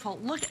beautiful,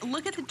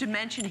 look at the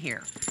dimension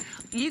here.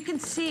 You can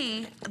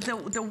see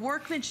the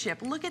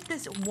workmanship. Look at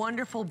this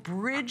wonderful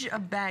bridge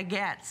of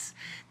baguettes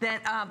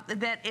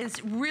that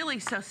is really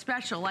so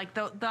special. Like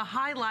the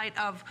highlight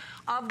of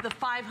the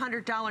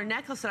 $500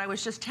 necklace that I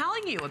was just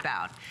telling you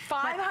about.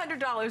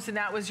 $500, and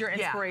that was your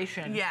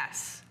inspiration.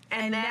 Yes.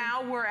 And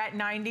now we're at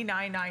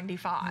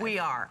 $99.95. We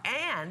are.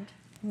 And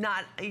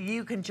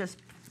you can just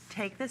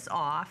take this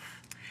off.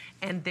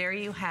 And there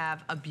you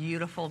have a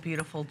beautiful,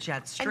 beautiful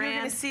jet strand. And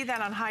you're going to see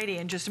that on Heidi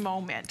in just a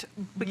moment.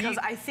 Because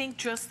I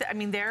think I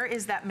mean, there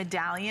is that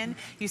medallion.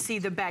 You see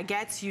the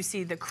baguettes, you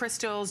see the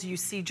crystals, you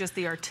see just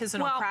the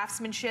artisanal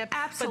craftsmanship.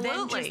 Absolutely.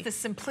 But then just the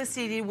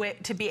simplicity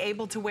to be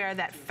able to wear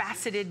that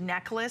faceted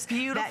necklace.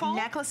 Beautiful.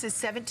 That necklace is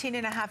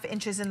 17.5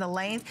 inches in the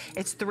length.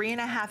 It's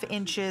 3.5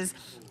 inches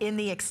in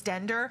the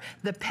extender.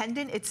 The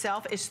pendant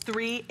itself is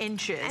 3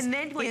 inches in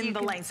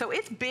the length. So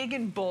it's big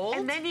and bold.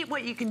 And then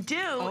what you can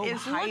do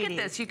is look at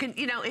this. You can,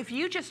 you know, if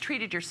you just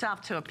treated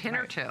yourself to a pin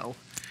or two,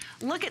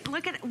 look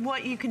at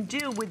what you can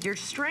do with your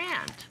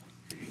strand.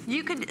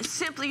 You can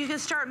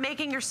start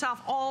making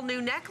yourself all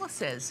new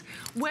necklaces.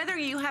 Whether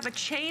you have a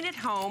chain at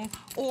home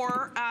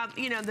or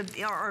you know,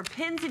 or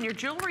pins in your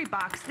jewelry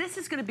box, this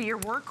is going to be your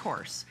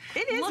workhorse.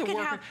 It is.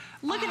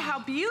 Look at how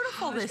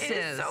beautiful this is. It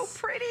is so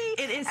pretty.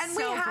 It is and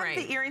so we have great.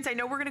 The earrings. I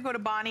know we're going to go to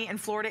Bonnie in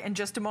Florida in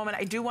just a moment.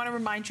 I do want to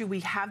remind you,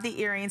 we have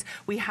the earrings.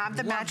 We have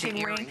the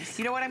matching ring.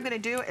 You know what I'm going to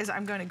do is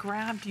I'm going to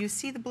grab. Do you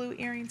see the blue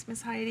earrings,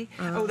 Miss Heidi?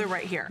 Oh, they're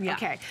right here. Yeah.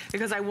 Okay.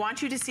 Because I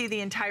want you to see the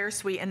entire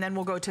suite, and then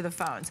we'll go to the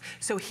phones.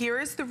 So here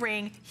is the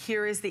ring.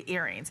 Here is the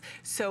earrings.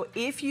 So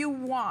if you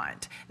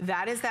want,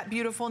 that is that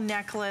beautiful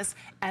necklace,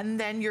 and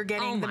then you're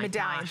getting the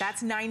medallion.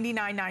 That's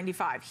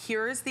 $99.95.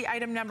 Here's the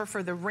item number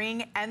for the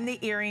ring and the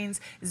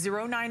earrings.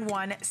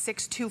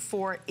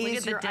 091624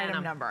 is your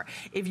item number.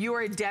 If you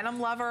are a denim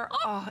lover,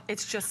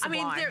 it's just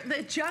sublime. I mean,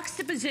 the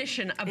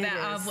juxtaposition of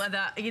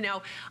you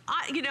know,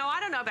 I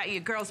don't know about you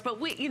girls, but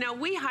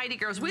we Heidi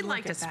girls, we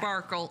like to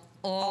sparkle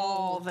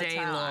all day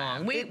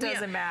long. It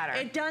doesn't matter.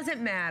 It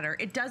doesn't matter.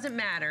 It doesn't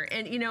matter.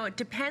 And you know, it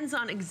depends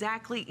on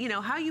exactly, you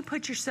know, how you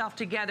put yourself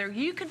together.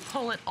 You can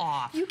pull it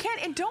off. You can,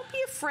 and don't be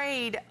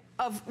afraid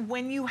of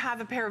when you have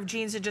a pair of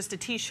jeans and just a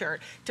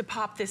t-shirt to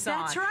pop this on.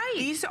 That's right.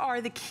 These are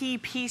the key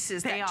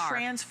pieces that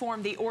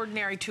transform the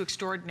ordinary to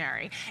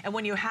extraordinary. And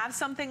when you have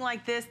something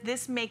like this,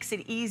 this makes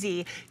it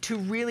easy to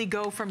really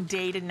go from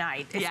day to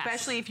night,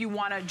 especially if you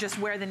want to just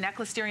wear the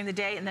necklace during the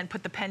day and then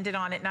put the pendant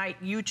on at night.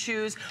 You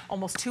choose.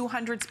 Almost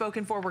 200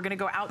 spoken for. We're going to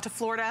go out to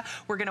Florida.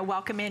 We're going to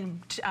welcome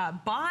in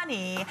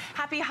Bonnie.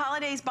 Happy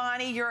holidays,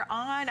 Bonnie. You're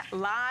on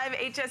live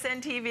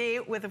HSN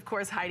TV with, of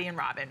course, Heidi and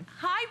Robin.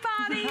 Hi,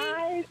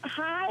 Bonnie.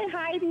 Hi,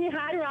 Heidi.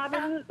 Hi,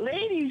 Robin.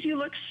 Ladies, you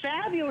look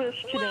fabulous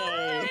today.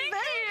 Thank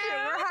you.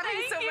 We're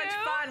having so much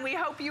fun. and we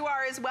hope you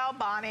are as well,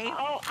 Bonnie.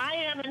 Oh, I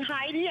am, and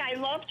Heidi, I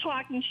love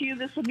talking to you.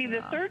 This will be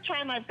the third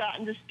time I've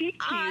gotten to speak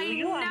to you.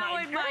 You are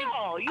my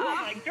girl. You are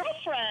my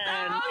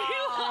girlfriend. Oh,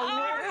 you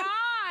are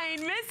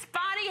mine. Miss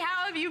Bonnie,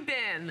 how have you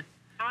been?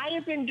 I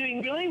have been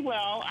doing really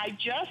well. I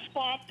just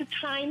bought the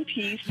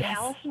timepiece, the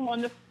Alice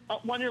in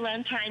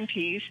Wonderland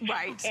timepiece.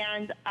 Right.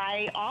 And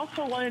I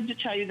also wanted to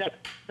tell you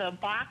that the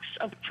box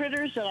of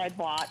critters that I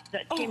bought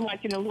that came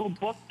like in a little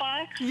book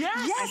box.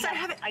 Yes, I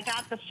have it. I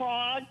got the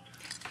frog,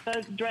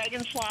 the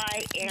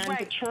dragonfly, and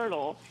the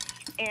turtle.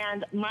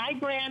 And my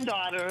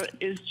granddaughter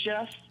is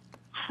just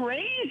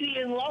crazy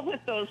in love with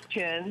those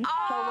pins. Isn't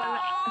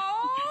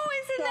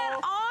that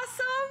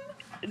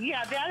awesome?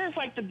 Yeah, that is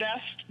like the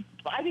best.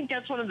 I think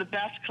that's one of the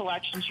best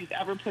collections you've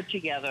ever put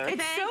together.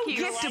 It's Thank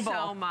you giftable.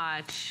 so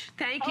much.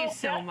 Thank you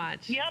so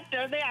much. Yep,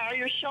 there they are.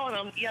 You're showing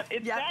them. Yep,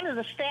 that is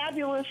a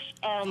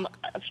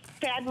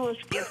fabulous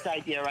gift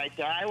idea right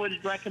there. I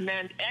would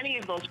recommend any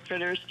of those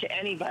critters to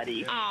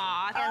anybody.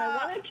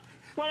 Aw. And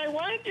what I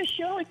wanted to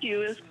share with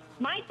you is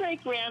my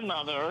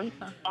great-grandmother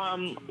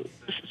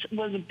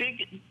was a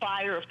big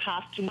buyer of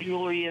costume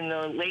jewelry in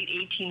the late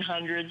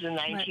 1800s and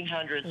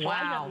 1900s. So I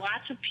have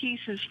lots of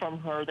pieces from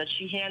her that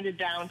she handed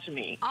down to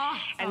me.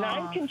 And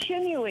I'm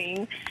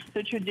continuing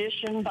the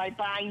tradition by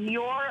buying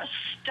your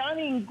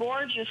stunning,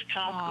 gorgeous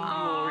costume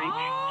jewelry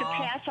to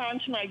pass on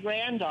to my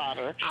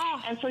granddaughter.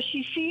 And so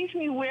she sees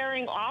me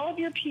wearing all of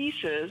your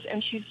pieces,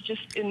 and she's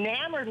just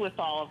enamored with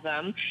all of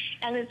them.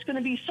 And it's going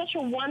to be such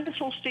a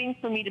wonderful thing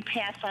for me to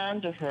pass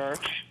on to her,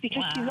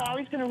 because she's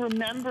always going to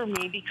remember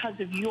me because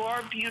of your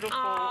beautiful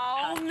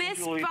costume Miss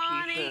jewelry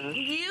Bonnie, pieces.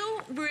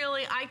 you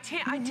really, I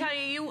tell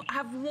you, you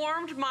have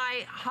warmed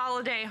my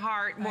holiday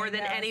heart more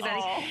than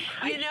anybody.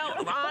 You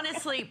know,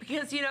 honestly,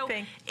 because, you know,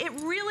 it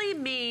really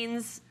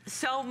means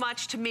so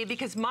much to me,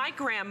 because my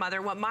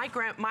grandmother, my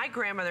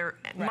grandmother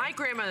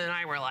and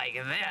I were like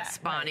this,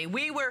 Bonnie.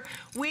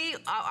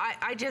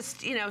 I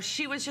just, you know,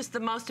 she was just the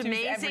most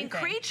amazing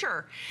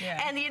creature.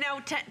 And, you know,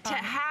 to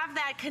have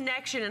that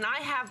connection, and I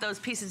have those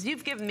pieces.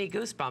 You've given me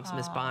goosebumps,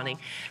 Miss Bonnie.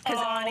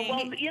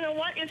 Well, you know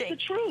what? It's the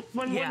truth.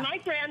 When my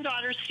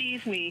granddaughter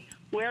sees me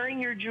wearing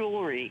your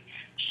jewelry,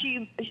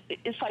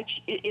 it's like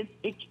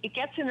it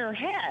gets in her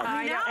head.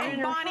 I know, and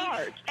in Bonnie, her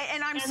heart.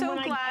 and I'm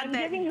so glad I'm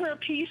that giving her a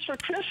piece for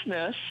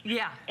Christmas.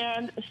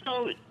 And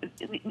so,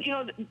 you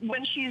know,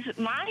 when she's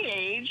my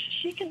age,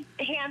 she can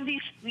hand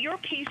your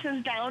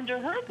pieces down to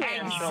her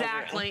grandchildren.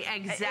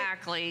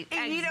 Exactly.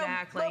 You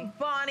know,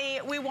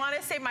 Bonnie, we want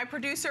to say my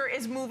producer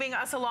is moving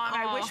us along.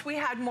 I wish we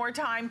had more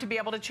time to be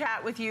able to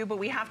chat with you, but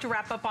we have to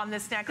wrap up on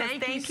this necklace.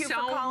 Thank you for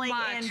calling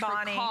in,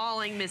 Bonnie. For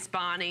calling, Miss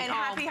Bonnie. And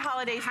happy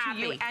holidays to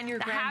you and your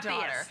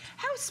granddaughter.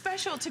 How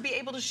special to be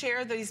able to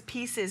share these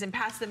pieces and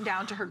pass them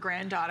down to her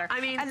granddaughter.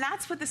 I mean, and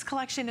that's what this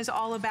collection is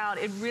all about.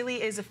 It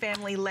really is a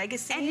family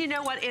legacy. And you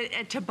know what?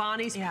 To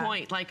Bonnie's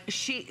point, like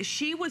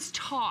she was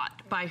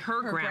taught by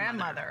her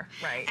grandmother.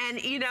 Right.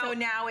 And you know, so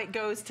now it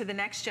goes to the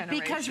next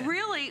generation. Because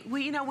really,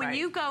 you know, when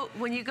you go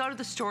to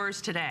the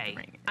stores today,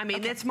 I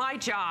mean, it's my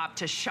job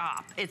to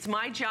shop. It's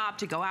my job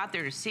to go out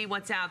there to see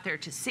what's out there,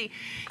 to see.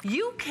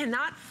 You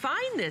cannot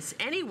find this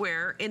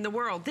anywhere in the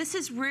world. This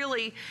is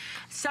really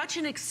such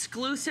an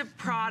exclusive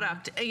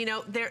product. You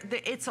know,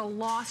 it's a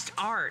lost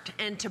art.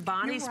 And to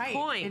Bonnie's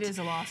point, it is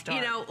a lost art.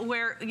 You know,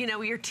 where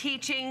you're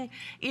teaching.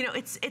 You know,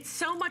 it's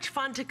so much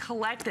fun to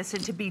collect this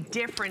and to be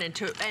different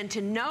and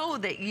to know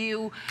that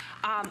you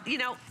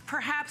know,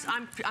 perhaps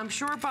I'm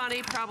sure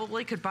Bonnie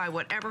probably could buy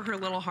whatever her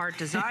little heart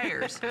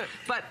desires.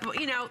 but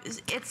you know,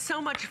 it's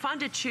so much fun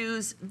to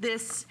choose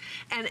this,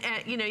 and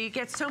you know, you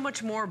get so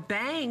much more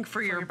bang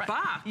for your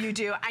buck. You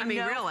do. I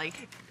mean, really.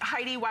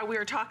 Heidi, while we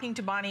were talking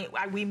to Bonnie,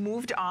 we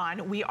moved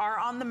on. We are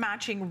on the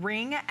matching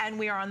ring and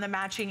we are on the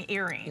matching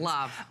earrings.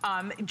 Love.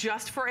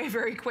 Just for a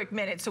very quick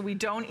minute, so we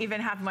don't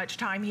even have much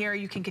time here.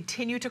 You can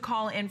continue to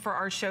call in for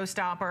our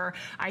showstopper.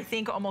 I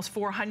think almost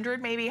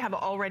 400 maybe have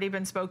already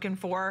been spoken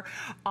for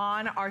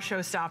on our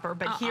showstopper.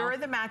 But here are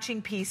the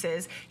matching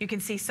pieces. You can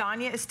see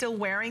Sonia is still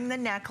wearing the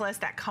necklace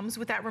that comes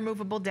with that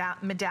removable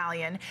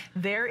medallion.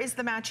 There is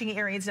the matching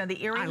earrings. Now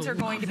the earrings are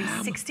going to be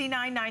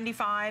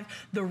 $69.95.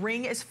 The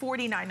ring is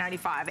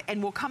 $49.95.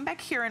 And we'll come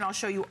back here and I'll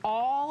show you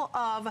all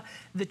of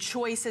the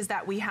choices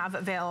that we have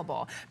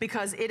available,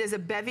 because it is a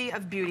bevy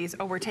of beauties.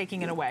 Oh, we're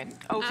taking it away.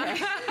 Okay.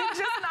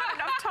 Just not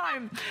enough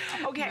time.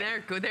 Okay.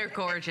 They're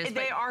gorgeous.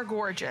 They are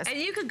gorgeous. And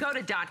you could go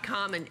to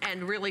 .com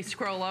and really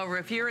scroll over.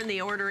 If you're in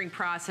the ordering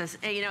process,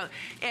 you know,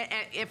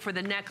 for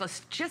the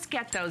necklace, just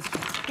get those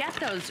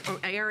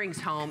earrings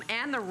home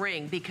and the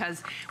ring,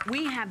 because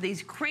we have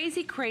these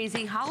crazy,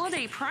 crazy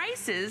holiday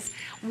prices.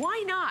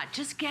 Why not?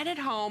 Just get it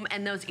home,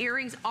 and those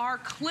earrings are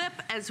clip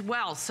as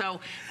well. So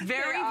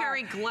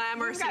very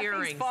glamorous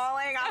earrings. Things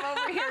falling. I'm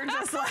over here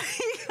just like,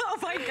 oh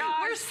my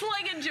gosh. We're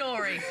slinging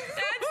jewelry. That's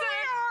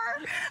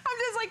it. I'm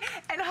just like,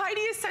 and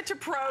Heidi is such a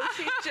pro.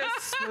 She's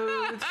just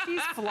smooth.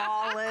 She's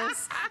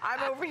flawless.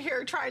 I'm over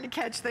here trying to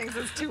catch things.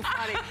 It's too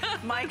funny.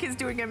 Mike is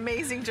doing an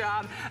amazing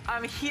job.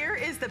 Here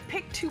is the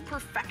Pick to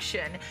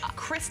Perfection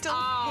crystal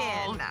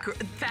pin.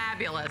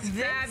 Fabulous.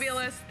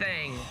 Fabulous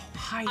thing.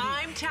 Heidi,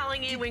 I'm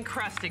telling you,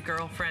 encrusted,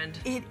 girlfriend.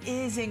 It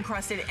is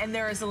encrusted, and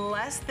there is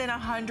less than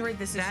 100.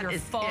 This is your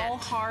fall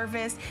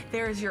harvest.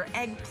 There's your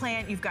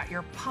eggplant. You've got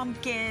your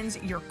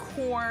pumpkins, your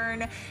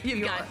corn.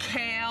 You've got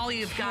kale.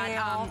 You've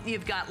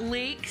got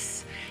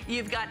leeks.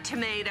 You've got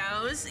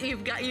tomatoes.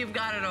 You've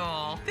got it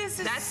all.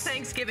 That's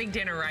Thanksgiving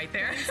dinner right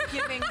there.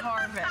 Thanksgiving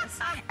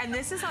harvest. And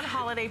this is on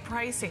holiday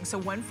pricing, so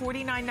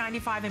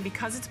 $149.95, and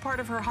because it's part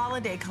of her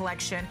holiday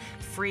collection,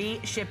 free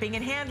shipping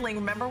and handling.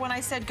 Remember when I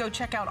said go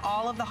check out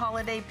all of the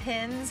holiday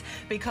pins?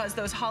 Because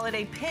those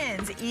holiday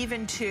pins,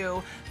 even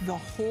to the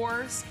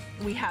horse,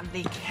 we have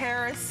the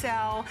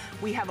carousel,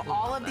 we have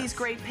all of these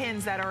great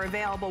pins that are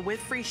available with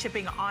free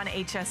shipping on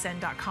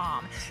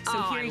hsn.com.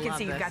 So here you can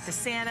see you've got the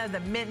Santa, the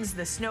mittens,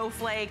 the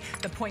snowflake,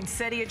 the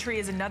poinsettia tree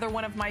is another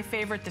one of my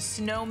favorite. The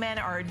snowmen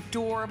are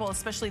adorable,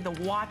 especially the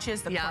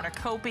watches, the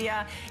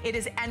cornucopia. It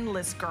is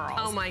endless, girls.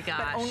 Oh my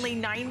gosh. But only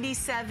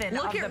 97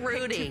 Look of at the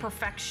Rudy. Pick to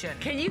Perfection.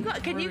 Can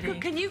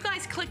you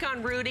guys click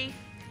on Rudy?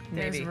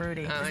 There's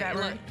Rudy. Is that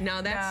Rudy?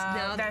 No,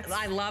 that's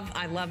I love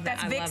that.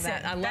 That's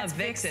Vixen. I love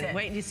Vixen.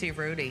 Wait until you see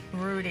Rudy.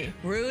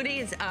 Rudy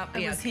is up.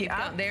 Was he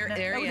up? There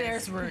he is.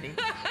 There's Rudy.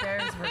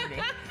 There's Rudy.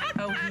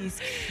 Oh,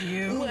 he's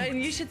cute. Well,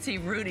 and you should see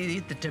Rudy.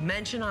 The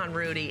dimension on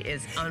Rudy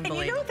is unbelievable.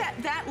 And you know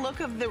that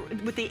look of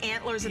with the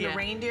antlers and the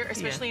reindeer,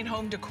 especially in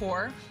home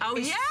decor. Oh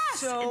yes,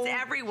 so it's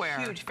everywhere.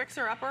 Huge.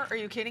 Fixer upper. Are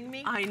you kidding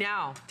me? I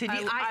know.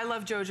 I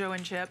love JoJo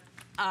and Chip.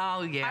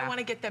 Oh, yeah. I want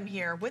to get them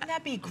here. Wouldn't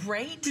that be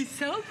great? It'd be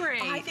so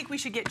great. I think we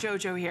should get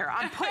JoJo here.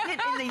 I'm putting it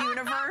in the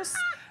universe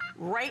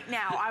right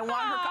now. I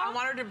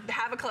want her to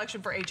have a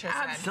collection for HSN.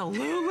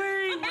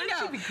 Absolutely. Wouldn't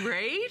she be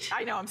great?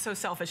 I know, I'm so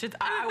selfish.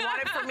 I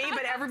want it for me,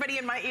 but everybody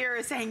in my ear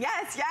is saying,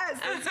 yes,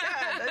 that's good,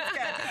 that's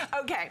good.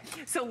 Okay,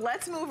 so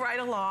let's move right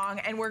along,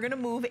 and we're gonna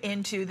move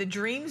into the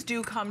Dreams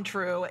Do Come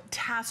True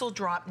tassel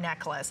drop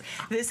necklace.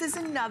 This is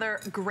another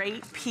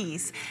great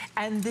piece,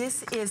 and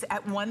this is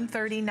at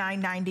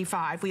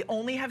 $139.95. We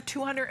only have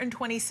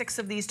 226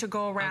 of these to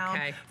go around.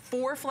 Okay.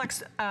 Four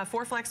flex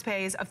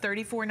pays of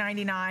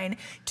 $34.99.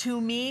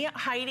 To me,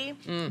 Heidi,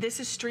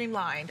 this is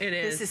streamlined. It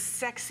is. This is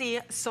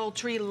sexy,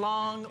 sultry,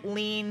 long,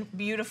 lean,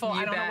 beautiful.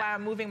 I don't know why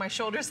I'm moving my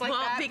shoulders like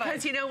that. Well,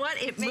 because you know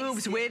what? It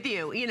moves with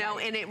you,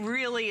 and it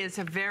really is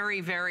a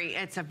very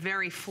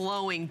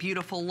flowing,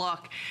 beautiful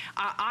look.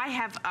 I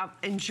have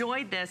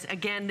enjoyed this.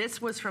 Again,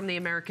 this was from the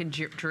American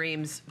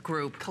Dreams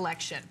group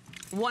collection.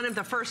 One of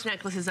the first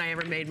necklaces I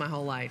ever made my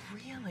whole life.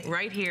 Really?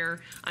 Right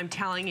here, I'm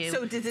telling you.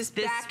 So did this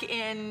back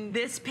in...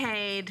 This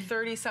paid...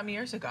 30-some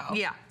years ago.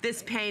 Yeah,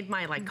 this paid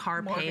my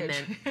car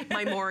payment,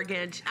 my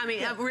mortgage. I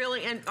mean,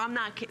 really, and I'm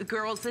not kidding.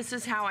 Girls, this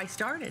is how I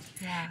started.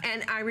 Yeah.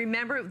 And I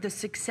remember the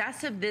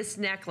success of this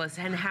necklace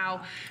and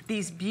how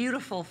these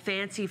beautiful,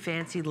 fancy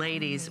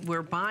ladies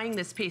were buying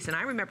this piece. And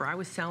I remember I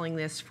was selling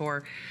this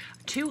for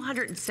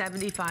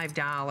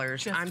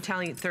 $275. I'm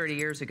telling you, 30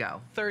 years ago.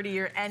 30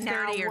 years, and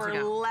now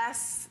we're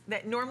less.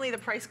 That normally the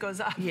price goes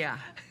up. Yeah,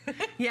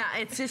 yeah.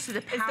 It's just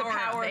the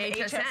power of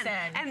HSN.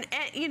 And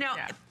you know,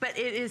 but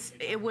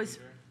it was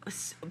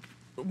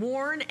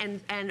worn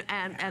and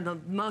the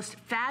most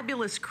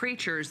fabulous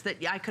creatures that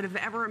I could have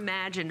ever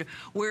imagined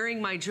wearing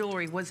my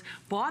jewelry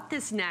bought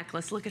this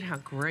necklace. Look at how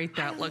great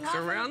that looks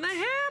around the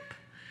hip.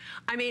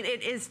 I mean,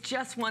 it is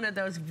just one of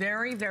those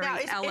very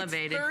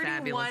elevated,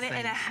 fabulous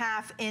things.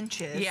 31.5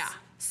 inches. Yeah.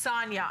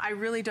 Sonia, I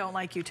really don't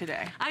like you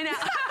today. I know.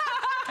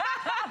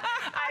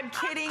 I'm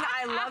kidding.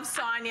 I love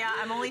Sonia.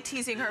 I'm only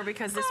teasing her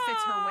because this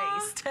fits her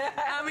waist.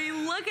 I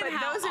mean, look at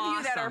how those of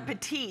you that are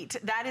petite,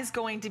 that is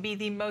going to be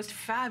the most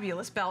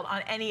fabulous belt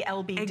on any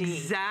LBD.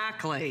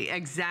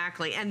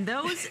 Exactly. And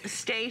those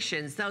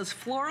stations, those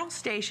floral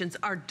stations,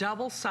 are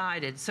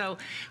double-sided. So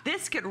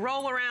this could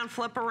roll around,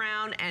 flip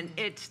around, and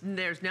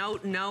there's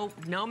no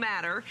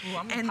matter. Ooh,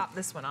 I'm gonna pop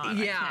this one on.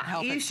 Yeah, I can't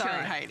help it.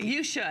 Sorry, Heidi.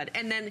 You should.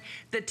 And then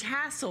the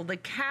tassel, the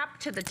cap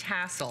to the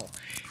tassel,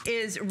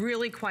 is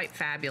really quite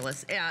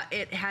fabulous.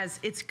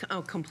 It's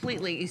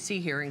completely, you see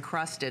here,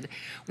 encrusted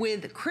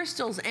with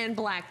crystals and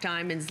black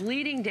diamonds,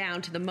 leading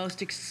down to the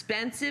most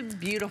expensive,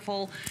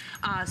 beautiful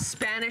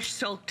Spanish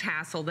silk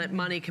tassel that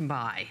money can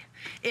buy.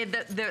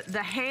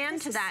 The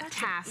hand to that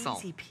tassel.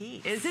 Easy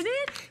piece. Isn't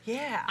it?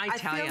 Yeah. I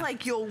feel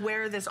like you'll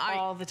wear this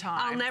all the time.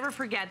 I'll never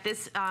forget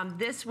this.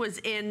 This was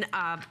in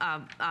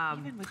a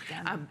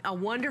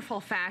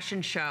wonderful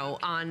fashion show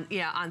on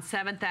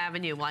 7th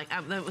Avenue.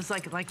 It was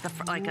it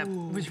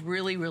was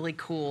really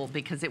cool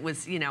because it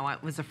was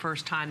it was the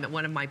first time that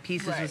one of my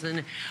pieces was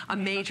in a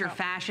major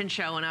fashion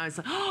show, and I was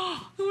like,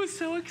 oh, it was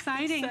so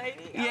exciting. Yeah.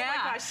 Oh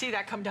my gosh, see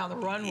that come down the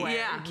runway.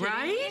 Yeah.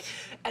 Right.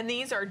 And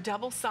these are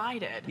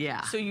double-sided.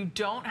 Yeah. So you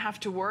don't have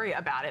to worry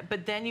about it.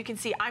 But then you can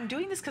see, I'm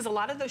doing this because a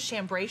lot of those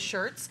chambray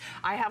shirts,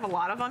 I have a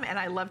lot of them, and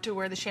I love to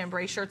wear the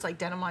chambray shirts like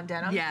denim on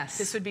denim. Yes.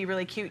 This would be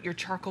really cute. Your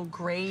charcoal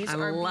grays are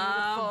beautiful.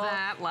 I love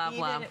that. Love.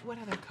 What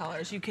other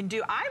colors you can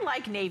do? I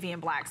like navy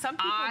and black. Some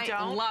people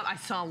don't. I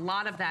saw a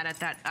lot of that at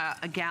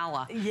that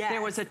gala. Yes.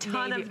 There was a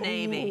ton of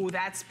navy. Ooh,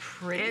 that's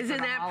pretty. Isn't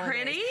that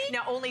pretty?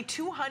 Now, only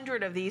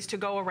 200 of these to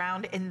go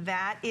around, and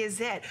that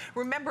is it.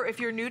 Remember, if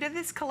you're new to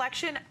this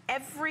collection,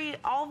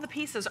 all the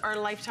pieces are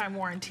lifetime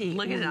warranty.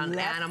 Look at it on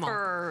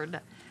animal.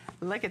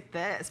 Look at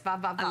this.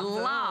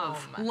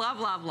 Love.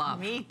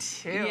 Me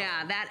too.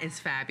 Yeah, that is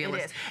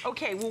fabulous. It is.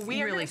 Okay, well,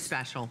 we are really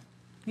special.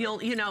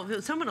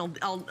 Someone will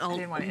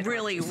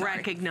really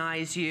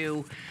recognize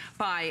you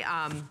by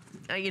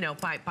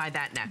by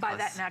that necklace. By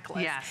that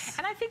necklace. Yes.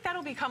 And I think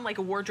that'll become like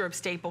a wardrobe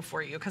staple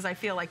for you, because I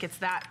feel like it's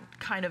that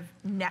kind of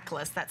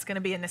necklace that's going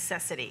to be a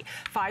necessity.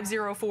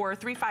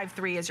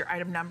 504-353 is your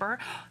item number.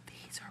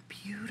 These are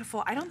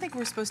beautiful. I don't think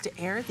we're supposed to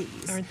air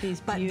these. Aren't these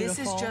beautiful? But this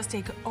is just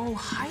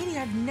Heidi,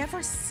 I've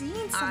never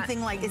seen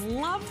something like this.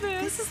 Love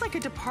this. This is like a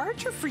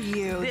departure for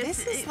you.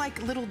 This is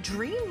like little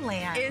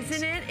dreamland.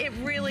 Isn't it? It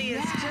really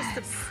is just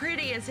the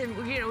prettiest. And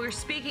we're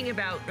speaking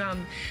about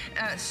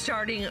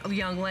starting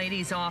young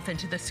ladies off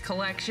into this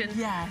collection.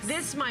 Yes.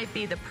 This might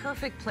be the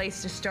perfect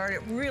place to start.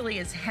 It really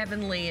is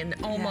heavenly and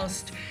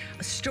almost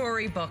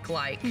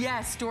storybook-like.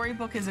 Yes,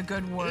 storybook is a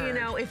good word.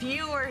 If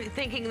you are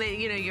thinking that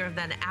you're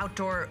an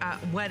outdoor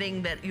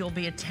wedding that you'll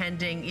be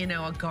attending,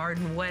 a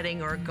garden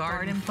wedding or a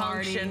garden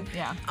function. Party.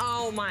 Yeah.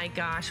 Oh my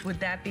gosh, would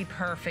that be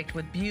perfect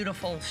with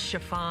beautiful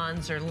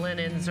chiffons or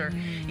linens or,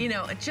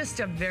 just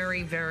a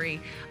very,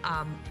 very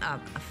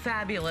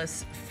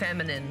fabulous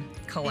feminine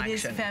collection. It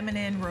is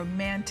feminine,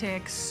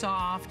 romantic,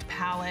 soft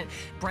palette,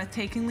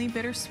 breathtakingly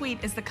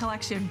bittersweet is the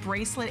collection.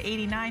 Bracelet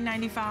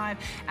 $89.95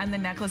 and the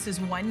necklace is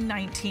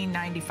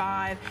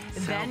 $119.95.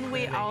 Then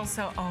we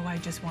also, I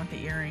just want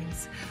the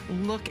earrings.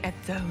 Look at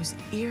those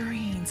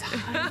earrings.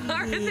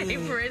 Aren't they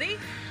pretty?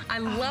 I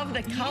love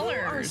the colors.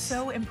 You are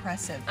so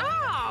impressive.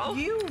 Oh.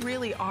 You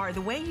really are.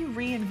 The way you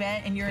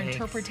reinvent and your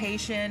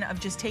interpretation of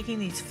just taking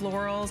these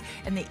florals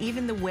and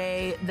even the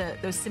way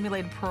those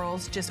simulated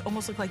pearls just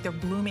almost look like they're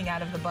blooming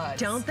out of the buds.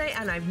 Don't they?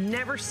 And I've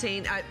never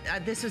seen,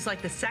 this is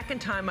like the second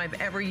time I've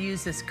ever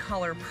used this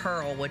color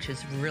pearl, which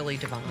is really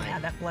divine. Yeah,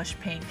 that blush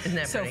pink. Isn't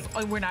that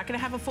pretty? We're not going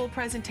to have a full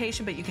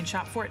presentation, but you can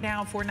shop for it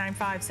now,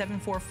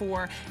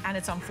 $495-744, and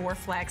it's on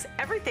 4Flex.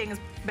 Everything's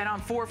been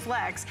on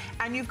 4Flex,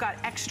 and you've got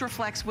extra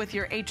flex with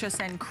your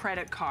HSN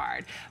credit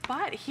card.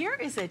 But here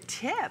is a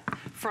tip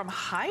from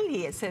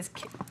Heidi. It says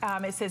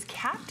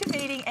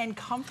captivating and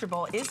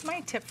comfortable is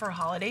my tip for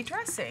holiday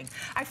dressing.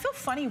 I feel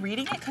funny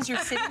reading it because you're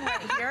sitting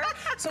right here.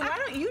 So why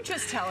don't you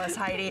just tell us,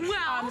 Heidi?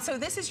 Well, so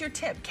this is your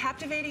tip,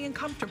 captivating and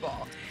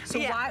comfortable. So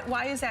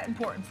why is that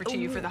important to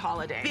you for the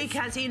holidays?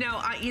 Because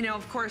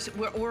of course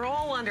we're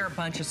all under a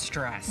bunch of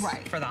stress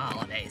for the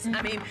holidays.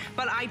 I mean,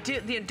 but I do.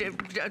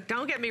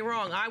 Don't get me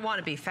wrong. I want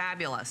to be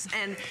fabulous,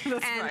 and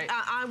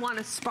I want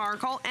to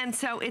sparkle. And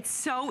so it's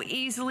so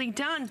easily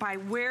done by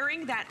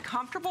wearing that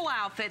comfortable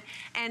outfit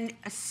and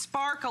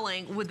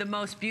sparkling with the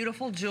most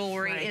beautiful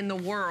jewelry in the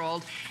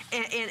world,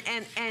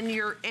 and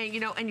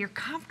you're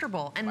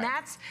comfortable. And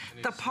that's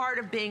the part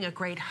of being a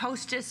great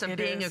hostess, of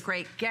being a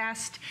great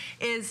guest,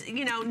 is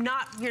you're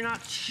not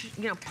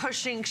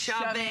pushing,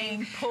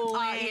 shoving,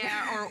 pulling,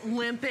 or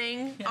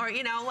limping, or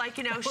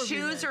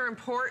shoes are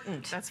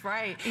important. That's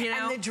right.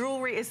 And the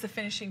jewelry is the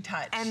finishing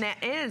touch. And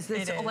that is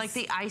like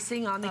the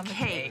icing on the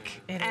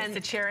cake. And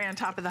the cherry on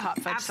top of the hot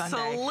fudge sundae.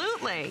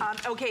 Absolutely.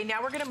 Okay,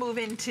 now we're going to move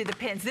into the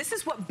pins. This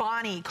is what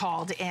Bonnie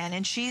called in,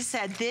 and she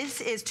said,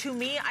 this is, to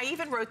me, I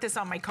even wrote this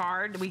on my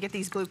card. We get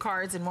these blue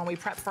cards, and when we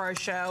prep for our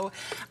show,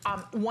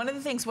 one of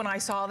the things when I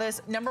saw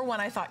this, number one,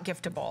 I thought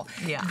giftable.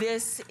 Yeah.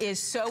 This is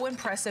so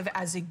impressive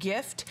as a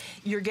gift.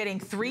 You're getting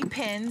 3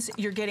 pins.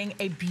 You're getting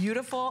a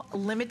beautiful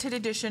limited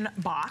edition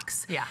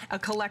box, a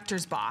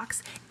collector's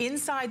box.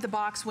 Inside the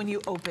box, when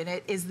you open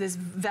it, is this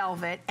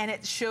velvet, and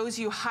it shows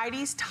you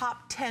Heidi's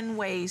top 10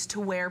 ways to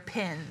wear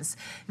pins.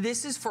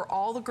 This is for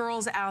all the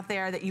girls out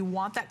there that you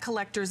want that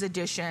collector's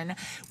edition.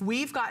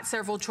 We've got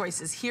several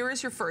choices. Here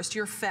is your first,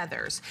 your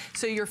feathers.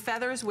 So your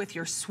feathers with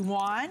your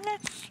swan,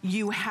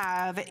 you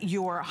have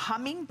your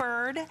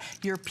hummingbird,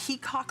 your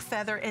peacock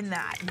feather in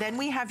that. Then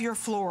we have your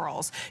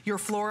florals. Your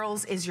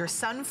florals is your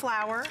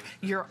sunflower,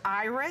 your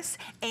iris,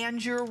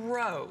 and your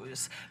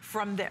rose.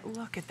 From there,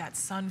 look at that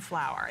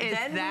sunflower.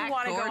 Then we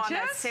want to go on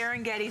that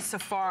Serengeti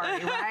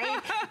safari,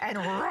 right? And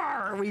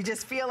roar, we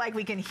just feel like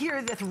we can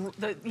hear the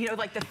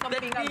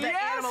thumping of the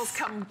animals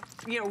come,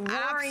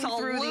 roaring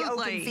through the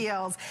open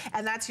fields.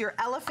 And that's your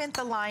elephant,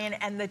 the lion,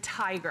 and the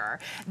tiger.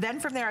 Then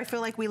from there, I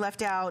feel like we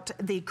left out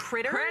the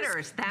critters.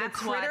 Critters, that's the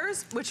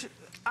critters, which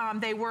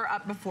They were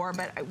up before,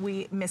 but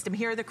we missed them.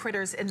 Here are the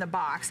critters in the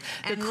box.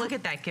 And look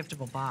at that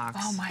giftable box.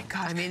 Oh my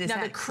gosh. I mean,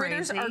 now the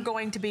critters are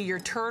going to be your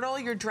turtle,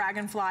 your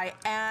dragonfly,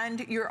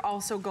 and you're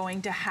also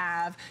going to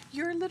have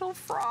your little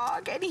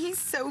frog, and he's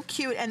so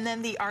cute. And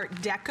then the Art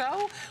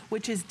Deco,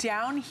 which is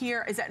down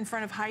here. Is that in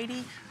front of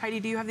Heidi? Heidi,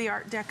 do you have the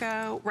Art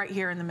Deco? Right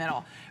here in the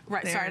middle.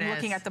 Right, there sorry, I'm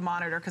looking at the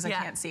monitor because I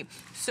can't see.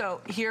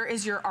 So here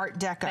is your Art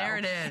Deco. There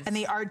it is. And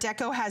the Art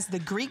Deco has the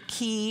Greek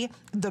key,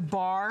 the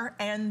bar,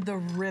 and the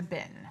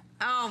ribbon.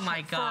 Oh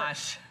my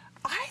gosh.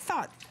 I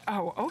thought,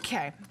 oh,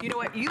 okay. You know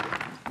what, Listen,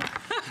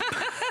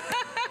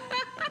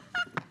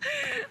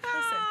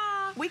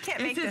 we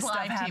can't make this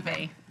stuff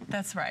happen.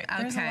 That's right.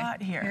 Okay. There's a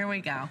lot here. Here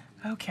we go.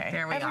 Okay.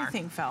 There we are.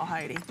 Everything fell,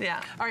 Heidi.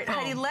 Yeah. All right,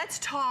 Heidi, let's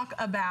talk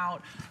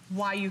about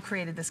why you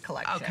created this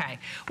collection. Okay.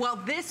 Well,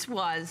 this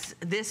was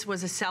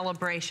a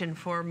celebration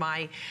for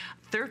my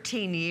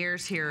 13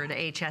 years here at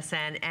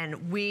HSN,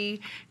 and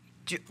we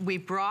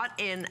brought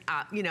in,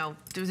 you know,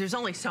 there's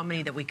only so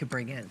many that we could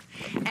bring in,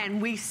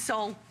 and we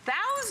sold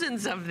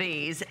thousands of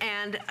these,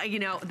 and you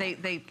know,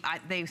 they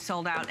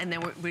sold out, and then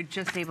we're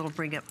just able to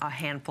bring a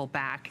handful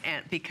back,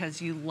 and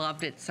because you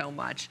loved it so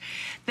much.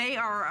 They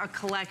are a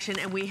collection,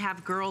 and we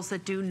have girls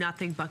that do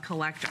nothing but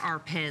collect our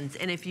pins,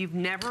 and if you've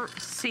never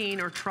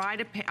seen or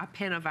tried a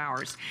pin of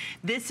ours,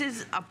 this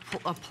is a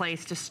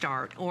place to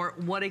start. Or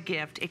what a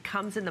gift. It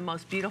comes in the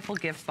most beautiful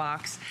gift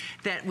box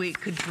that we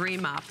could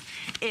dream up.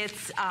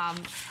 It's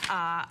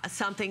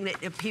something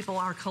that people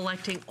are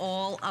collecting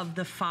all of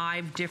the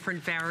 5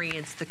 different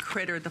variants, the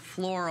critter, the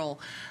floral,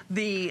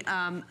 the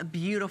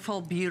beautiful,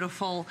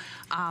 beautiful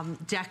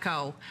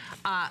deco.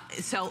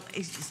 So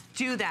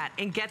do that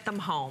and get them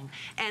home.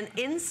 And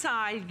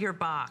inside your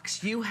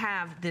box, you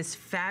have this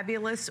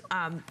fabulous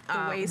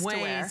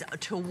ways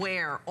to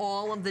wear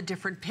all of the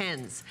different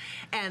pins.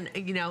 And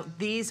you know,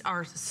 these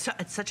are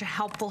it's such a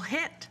helpful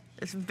hint.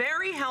 It's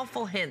very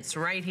helpful hints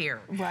right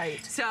here. Right.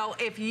 So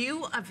if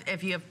you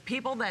have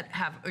people that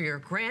have your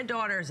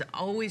granddaughters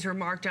always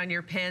remarked on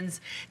your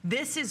pins,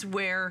 this is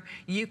where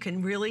you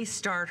can really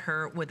start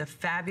her with a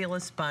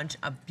fabulous bunch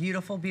of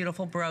beautiful,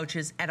 beautiful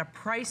brooches at a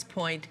price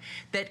point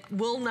that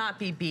will not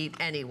be beat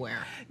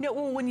anywhere. No,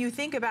 well, when you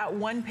think about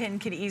one pin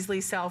could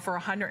easily sell for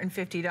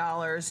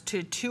 $150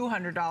 to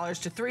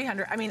 $200 to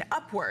 $300, I mean,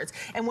 upwards.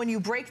 And when you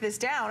break this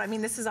down, I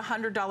mean, this is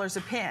 $100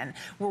 a pin.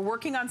 We're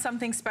working on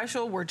something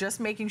special. We're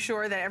just making sure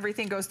that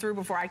everything goes through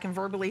before I can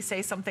verbally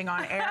say something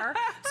on air.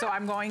 So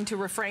I'm going to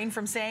refrain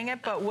from saying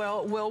it, but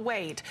we'll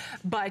wait.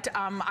 But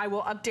I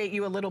will update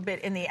you a little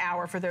bit in the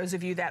hour for those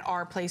of you that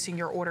are placing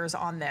your orders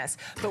on this.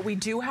 But we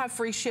do have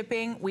free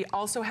shipping. We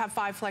also have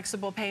 5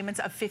 flexible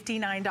payments of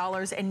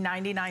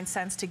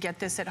 $59.99 to get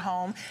this at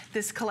home.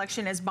 This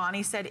collection, as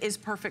Bonnie said, is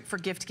perfect for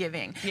gift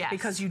giving. Yes.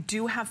 Because you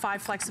do have 5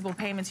 flexible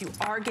payments. You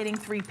are getting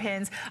 3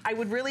 pins. I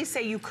would really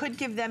say you could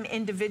give them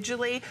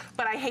individually,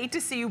 but I hate to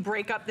see you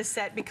break up the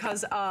set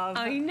because of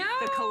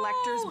the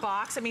collector's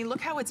box. I mean,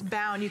 look how it's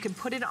bound. You can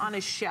put it on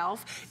a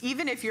shelf,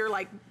 even if you're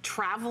like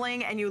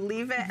traveling and you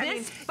leave it. I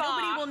mean,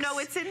 nobody will know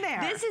it's in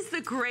there. This is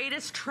the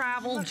greatest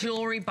travel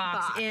jewelry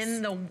box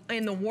in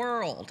the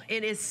world.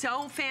 It is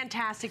so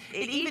fantastic.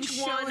 It even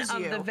shows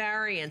one of the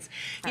variants,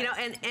 you know,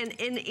 and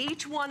in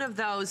each one of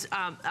those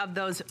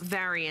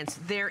variants,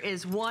 there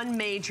is one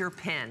major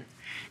pin.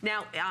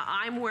 Now,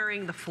 I'm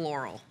wearing the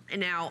floral.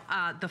 Now,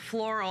 the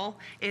floral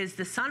is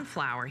the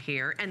sunflower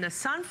here, and the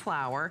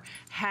sunflower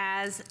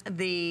has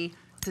this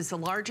is the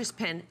largest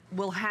pin,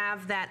 will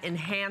have that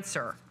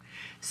enhancer.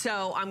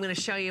 So I'm going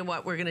to show you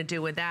what we're going to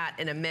do with that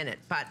in a minute.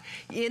 But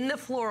in the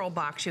floral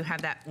box, you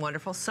have that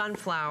wonderful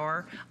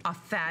sunflower, a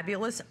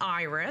fabulous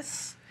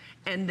iris,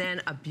 and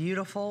then a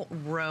beautiful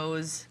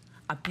rose.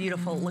 A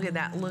beautiful, look at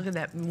that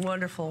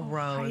wonderful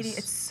rose. Heidi,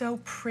 it's so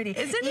pretty.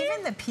 Isn't it?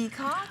 Even the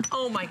peacock.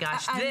 Oh my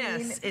gosh,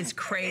 this is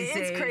crazy.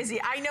 It's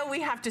crazy. I know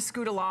we have to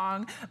scoot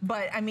along,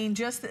 but I mean,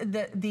 just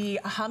the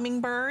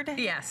hummingbird.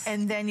 Yes.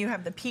 And then you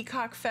have the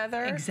peacock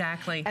feather.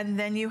 Exactly. And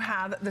then you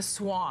have the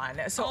swan.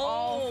 So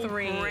all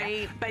 3.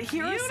 Great. But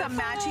here are some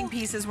matching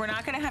pieces. We're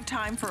not going to have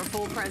time for a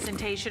full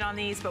presentation on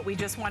these, but we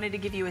just wanted to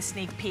give you a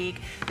sneak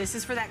peek. This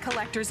is for that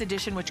collector's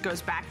edition, which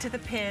goes back to the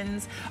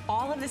pins.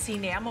 All of this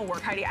enamel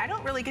work. Heidi, I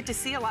don't really get to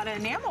see a lot of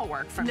enamel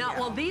work from you. No,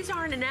 well, these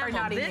aren't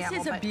enamel. This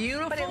is a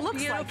beautiful,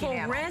 beautiful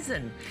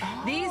resin.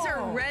 Oh. These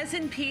are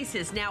resin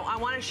pieces. Now, I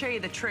want to show you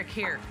the trick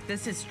here.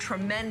 This is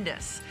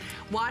tremendous.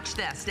 Watch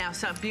this. Now,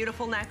 so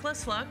beautiful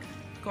necklace. Look,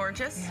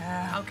 gorgeous.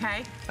 Yeah.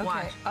 Okay.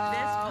 Watch. This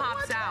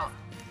pops out.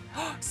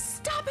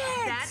 Stop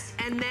it!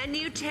 And then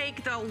you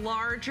take the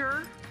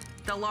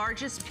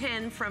largest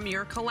pin from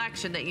your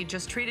collection that you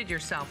just treated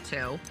yourself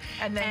to.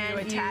 And then you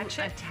attach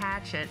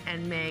it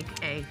and make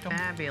a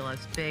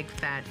fabulous, big,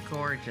 fat,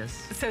 gorgeous.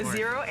 So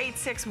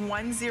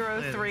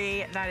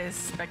 086103, that is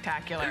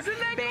spectacular. Isn't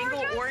that Bangle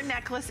gorgeous? or your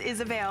necklace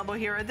is available.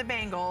 Here are the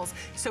bangles.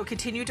 So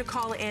continue to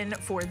call in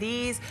for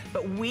these,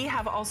 but we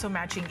have also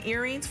matching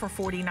earrings for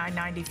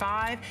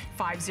 $49.95.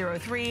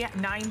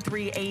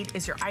 503-938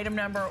 is your item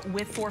number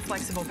with 4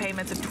 flexible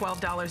payments of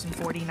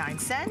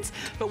 $12.49.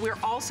 But we're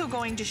also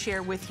going to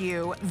share with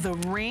you the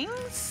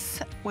rings,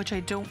 which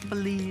I don't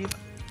believe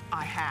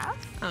I have.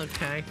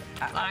 Okay.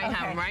 I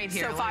have them right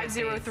here. So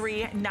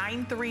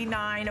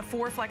 503-939,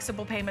 4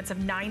 flexible payments of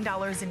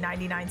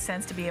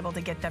 $9.99 to be able to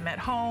get them at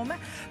home.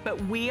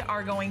 But we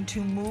are going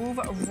to move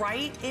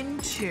right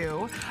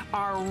into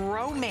our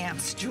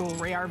romance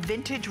jewelry, our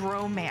vintage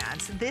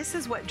romance. This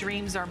is what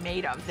dreams are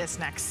made of, this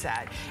next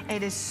set.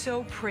 It is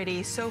so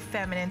pretty, so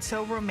feminine,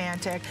 so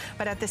romantic,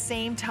 but at the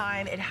same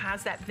time, it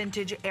has that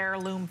vintage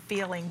heirloom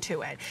feeling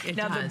to it. It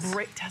now, does. The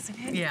brick, doesn't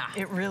it? Yeah.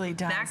 It really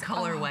does. That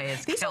colorway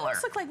is These killer.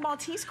 almost look like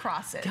Maltese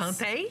crosses. Don't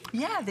they?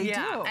 Yeah, they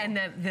do. And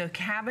the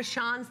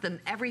cabochons,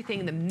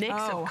 everything, the mix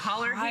of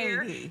color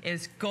here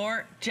is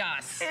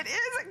gorgeous. It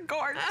is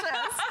gorgeous.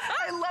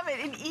 I love it.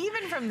 And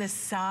even from the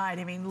side,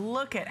 I mean,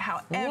 look at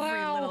how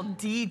every little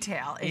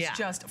detail is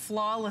just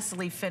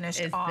flawlessly finished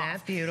off. Isn't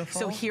that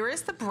beautiful? So here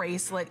is the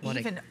bracelet.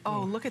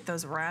 Look at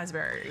those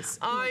raspberries.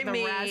 I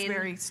mean,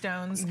 raspberry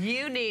stones.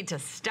 You need to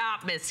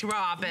stop, Miss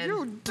Robin.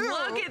 You do.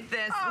 Look at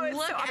this.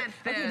 Look at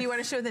this. Okay, do you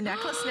want to show the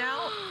necklace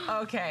now?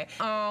 Okay.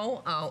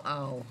 Oh.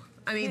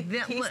 I mean,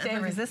 piece de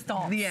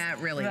resistance. Yeah, it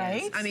really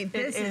is. I mean,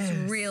 this is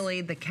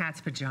really the cat's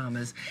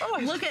pajamas. Oh,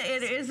 look at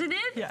it, isn't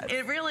it? Yes.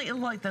 It really,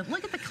 look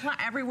at the clasp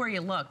everywhere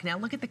you look. Now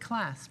look at the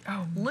clasp.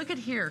 Oh, look at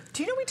here.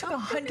 Do you know we took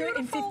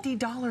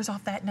 $150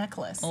 off that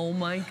necklace? Oh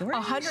my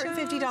gracious.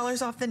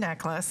 $150 off the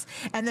necklace,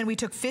 and then we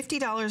took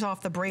 $50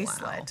 off the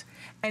bracelet. Wow.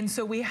 And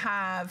so we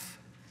have.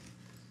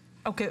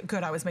 Okay,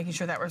 good. I was making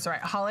sure that was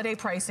right. Holiday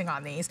pricing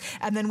on these.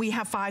 And then we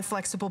have 5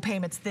 flexible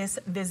payments this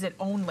visit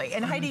only.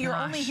 And Heidi, you're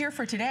only here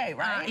for today,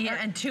 right? Yeah,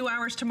 and 2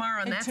 hours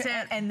tomorrow, and that's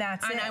it. And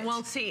that's it. And I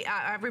won't see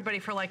everybody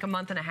for like a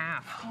month and a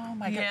half. Oh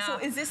my God. So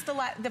is this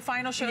the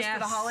final shows for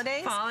the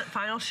holidays?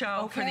 Final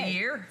show for the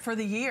year. For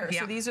the year. Yeah.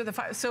 So these are the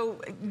 5. So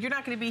you're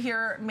not going to be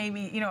here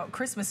maybe,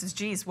 Christmas is,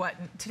 geez, what?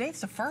 Today's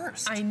the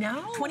 1st. I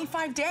know.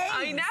 25 days.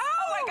 I know.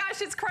 Oh my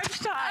gosh, it's crunch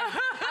time.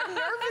 I'm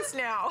nervous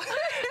now.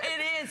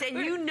 It is. And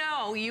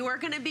you are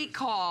going to be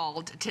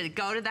called to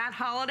go to that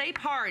holiday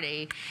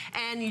party,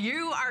 and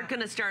you are going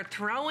to start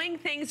throwing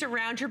things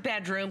around your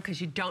bedroom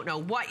because you don't know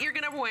what you're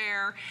going to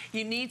wear.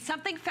 You need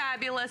something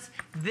fabulous.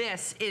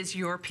 This is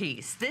your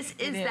piece. This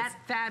is that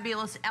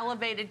fabulous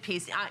elevated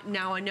piece.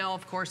 Now I know,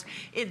 of course,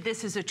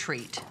 this is a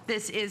treat.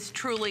 This is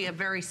truly a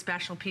very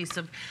special piece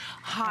of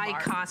high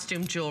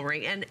costume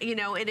jewelry, and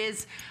it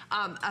is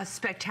a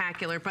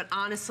spectacular. But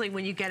honestly,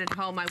 when you get it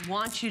home, I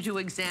want you to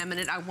examine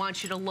it. I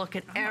want you to look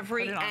at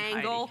every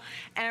angle,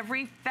 every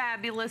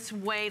fabulous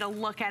way to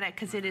look at it,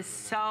 because it is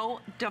so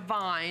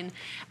divine.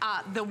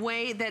 The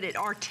way that it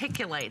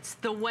articulates,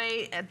 the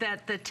way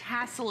that the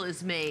tassel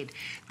is made,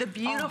 the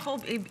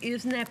beautiful,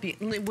 isn't that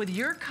beautiful? With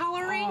your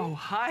coloring. Oh,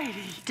 Heidi.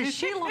 Does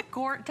she look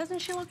gorgeous? Doesn't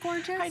she look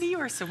gorgeous? Heidi, you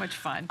are so much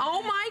fun.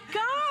 Oh my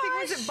gosh. I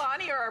think was it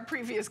Bonnie or our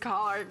previous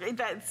caller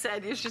that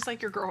said it's just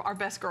like our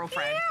best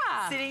girlfriend.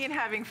 Yeah. Sitting and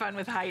having fun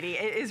with Heidi.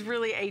 It is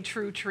really a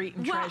true treat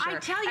and treasure. I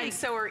tell you. And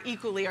so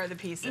equally are the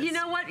pieces. You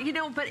know what?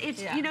 But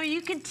it's,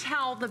 you can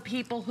tell the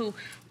people who,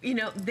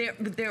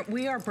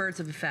 we are birds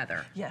of a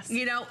feather. Yes.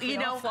 We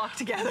all flock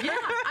together. Yeah.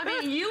 I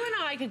mean, you and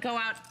I could go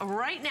out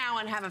right now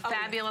and have a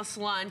fabulous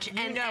lunch,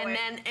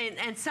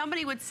 and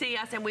somebody would see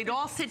us, and we'd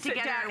all sit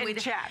together and we'd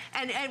chat.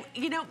 And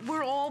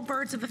we're all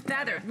birds of a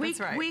feather. That's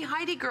right. We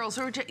Heidi girls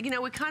are,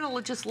 we kind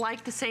of just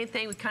like the same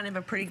thing. We kind of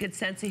have a pretty good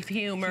sense of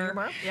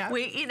humor. Yeah.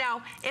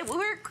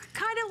 We're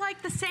kind of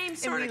like the same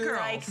sort of girls. We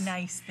like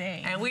nice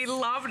things. And we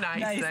love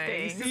nice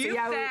things. You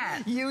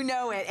bet. You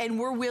know it. And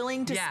we're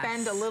willing to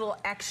spend a little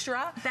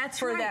extra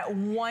for that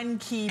one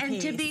key piece.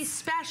 And to be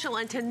special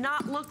and to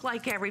not look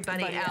like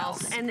everybody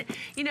else. And,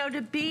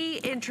 to be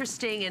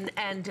interesting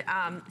and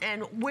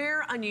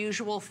wear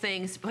unusual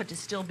things, but to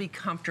still be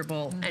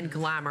comfortable and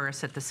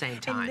glamorous at the same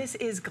time. And this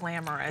is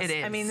glamorous. It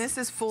is. I mean, this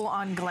is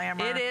full-on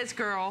glamour. It is,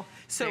 girl.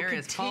 So there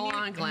is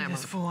full-on glamour. It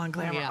is full-on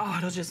glamour. Yeah. Oh,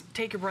 it'll just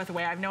take your breath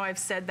away. I know I've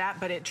said that,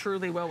 but it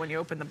truly will when you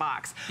open the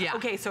box. Yeah.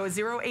 Okay, so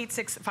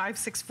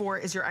 086564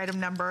 is your item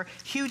number.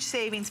 Huge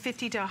savings,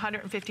 $50 to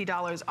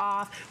 $150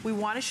 off. We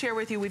want to share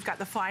with you, we've got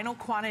the final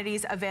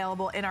quantities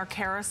available in our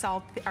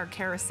carousel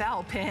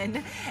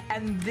pin,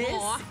 and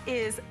this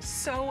is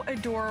so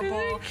adorable.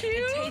 Isn't it cute?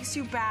 It takes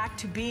you back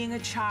to being a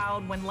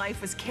child when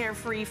life was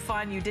carefree,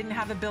 fun. You didn't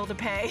have a bill to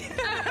pay.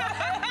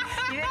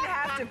 You didn't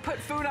have to put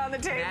food on the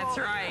table. That's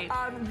right.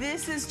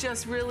 This is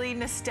just really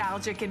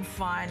nostalgic and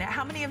fun.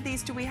 How many of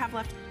these do we have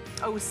left?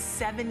 Oh,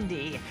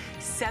 70.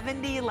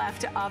 70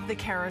 left of the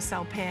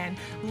carousel pin.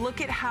 Look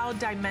at how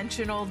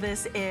dimensional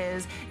this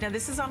is. Now,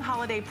 this is on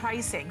holiday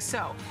pricing.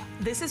 So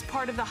this is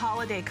part of the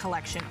holiday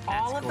collection.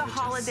 All of the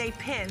holiday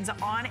pins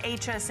on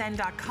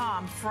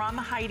hsn.com from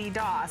Heidi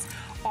Daus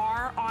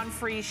are on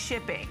free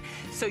shipping.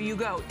 So you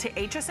go to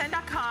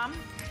hsn.com,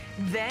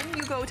 Then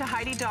you go to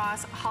Heidi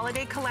Daus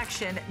Holiday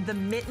Collection, the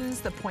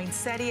mittens, the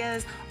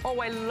poinsettias. Oh,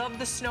 I love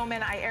the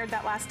snowman. I aired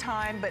that last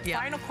time, but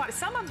final quantity.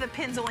 Some of the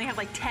pins only have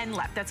like 10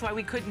 left. That's why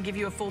we couldn't give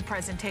you a full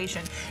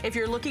presentation. If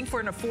you're looking for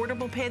an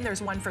affordable pin,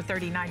 there's one for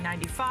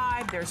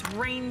 $39.95. There's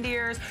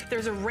reindeers.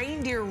 There's a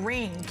reindeer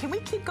ring. Can we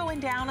keep going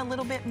down a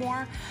little bit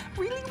more?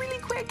 Really, really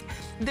quick.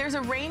 There's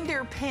a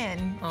reindeer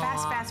pin.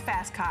 Fast, fast,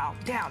 fast, Kyle.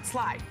 Down,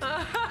 slide.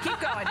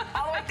 Keep going.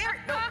 All the way there.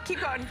 No,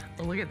 keep going.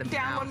 Oh, look at the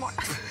down one more.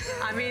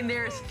 I mean,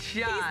 there's just...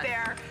 He's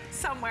there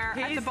somewhere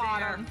at the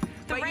bottom.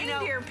 The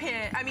reindeer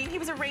pin. I mean, he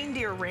was a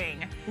reindeer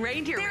ring.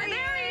 Reindeer ring. There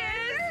he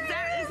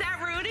is. Is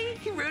that Rudy?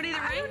 Rudy the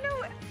ring? I don't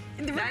know.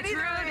 That's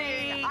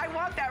Rudy. I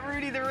want that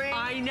Rudy the ring.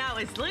 I know.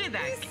 Look at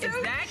that. He's so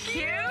Is that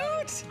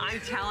cute? I'm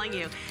telling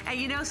you. And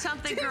you know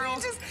something,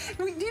 girls?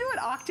 Do you know what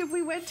octave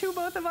we went to,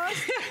 both of us?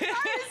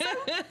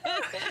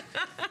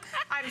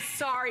 I'm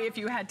sorry if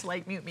you had to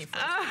like mute me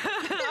first.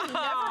 Never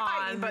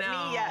Heidi, but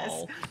me,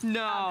 yes.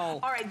 No.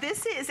 All right,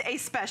 this is a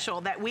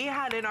special that we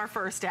had in our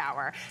first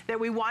hour that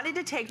we wanted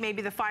to take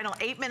maybe the final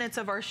 8 minutes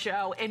of our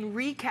show and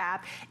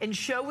recap and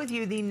show with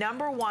you the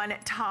 #1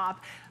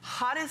 top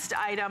hottest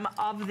item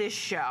of this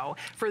show.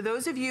 For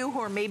those of you who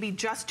are maybe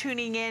just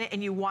tuning in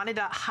and you wanted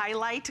a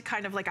highlight,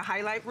 kind of like a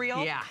highlight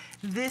reel,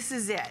 this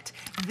is it.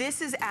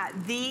 This is at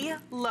the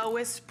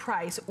lowest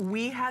price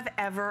we have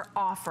ever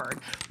offered.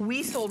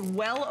 We sold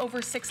well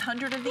over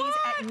 600 of these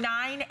at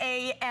 9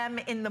 a.m.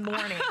 in the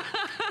morning.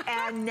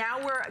 And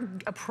now we're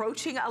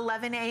approaching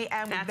 11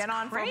 a.m. We've been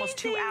on for almost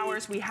 2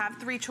 hours. We have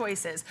 3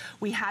 choices.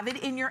 We have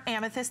it in your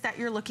amethyst that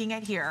you're looking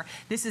at here.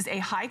 This is a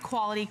high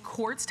quality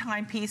quartz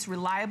timepiece,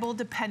 reliable,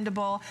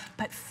 dependable,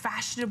 but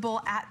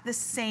fashionable at the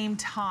same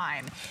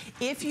time.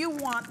 If you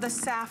want the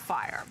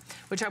sapphire,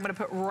 which I'm gonna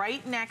put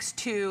right next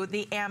to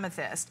the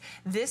amethyst,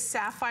 this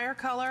sapphire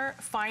color,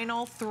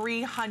 final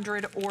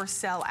 300 or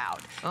sell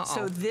out.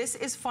 So this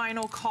is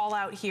final call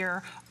out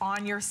here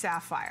on your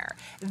sapphire.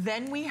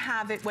 Then we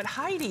have it, what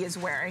Heidi is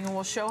wearing, and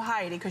we'll show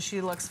Heidi because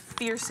she looks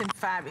fierce and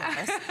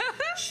fabulous.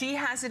 She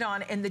has it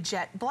on in the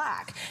jet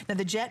black. Now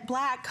the jet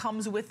black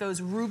comes with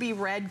those ruby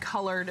red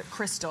colored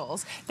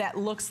crystals that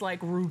looks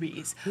like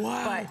rubies.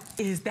 Wow.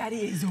 But that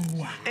is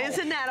wow.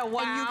 Isn't that a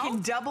wow? And you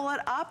can double it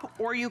up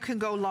or you can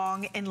go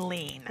long and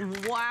lean.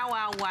 Wow,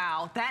 wow,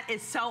 wow. That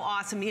is so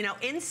awesome. You know,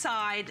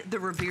 inside the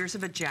reveres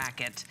of a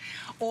jacket,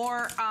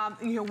 or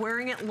you know,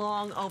 wearing it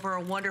long over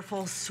a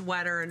wonderful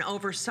sweater, an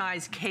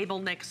oversized cable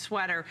neck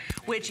sweater,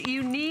 which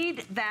you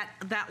need that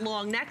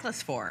long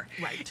necklace for.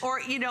 Right. Or,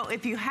 you know,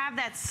 if you have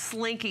that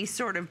slinky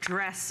sort of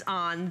dress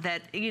on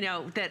that, you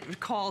know, that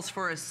calls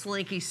for a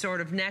slinky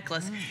sort of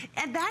necklace,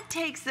 and that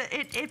takes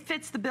it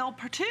fits the bill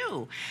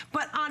too.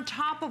 But on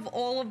top of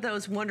all of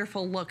those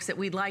wonderful looks that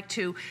we'd like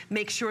to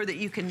make sure that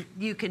you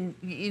can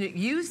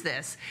use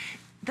this,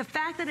 the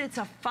fact that it's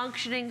a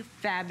functioning,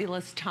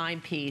 fabulous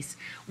timepiece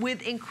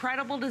with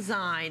incredible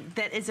design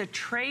that is a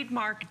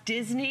trademark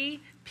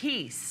Disney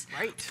piece.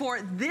 Right.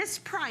 For this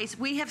price,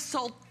 we have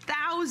sold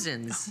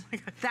thousands.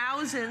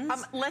 Thousands.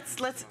 Let's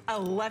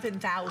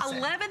 11,000.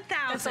 11,000.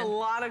 That's a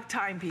lot of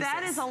timepieces.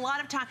 That is a lot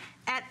of time.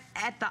 At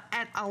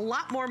a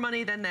lot more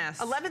money than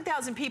this.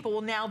 11,000 people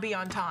will now be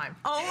on time.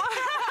 Oh.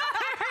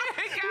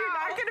 You're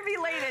not going to be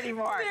late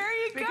anymore.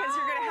 There you go. Because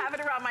you're going to have it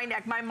around my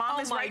neck. My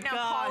mom is right now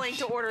calling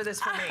to order this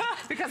for me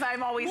because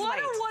I'm always late. What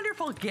a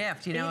wonderful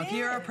gift. You know, if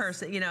you're a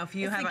person, you know, if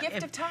you have a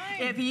gift of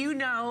time. If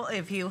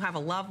you have a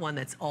loved one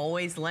that's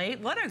always late,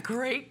 what a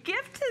great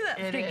gift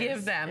to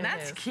give them.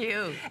 That's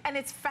cute. And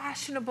it's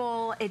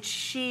fashionable, it's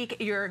chic,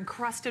 you're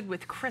encrusted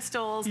with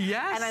crystals.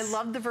 Yes. And I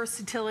love the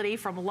versatility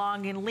from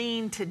long and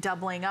lean to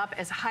doubling up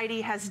as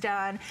Heidi has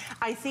done.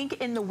 I think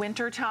in the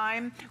winter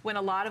time, when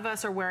a lot of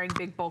us are wearing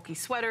big bulky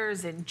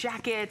sweaters and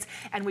jackets,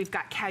 and we've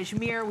got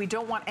cashmere, we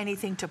don't want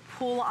anything to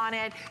pull on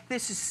it.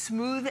 This is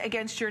smooth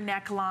against your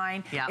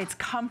neckline. Yep. It's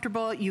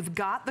comfortable. You've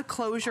got the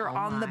closure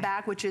on the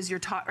back, which is your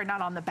or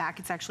not on the back,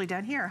 it's actually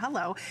down here.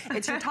 Hello.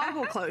 It's your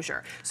toggle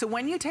closure. So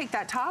when you take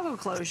that toggle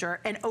closure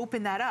and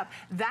open that up,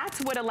 that's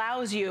what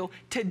allows you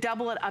to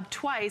double it up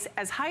twice,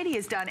 as Heidi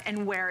has done,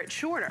 and wear it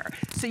shorter.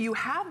 So you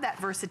have that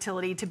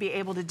versatility to be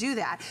able to do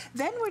that.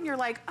 Then when you're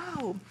like,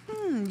 oh,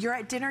 you're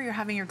at dinner, you're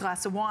having your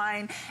glass of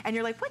wine, and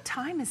you're like, what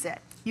time is it?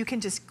 You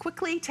can just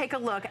quickly take a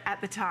look at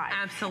the time.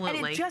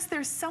 Absolutely. And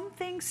there's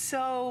something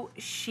so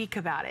chic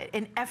about it,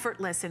 and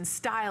effortless and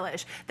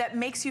stylish, that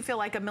makes you feel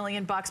like $1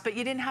 million, but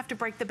you didn't have to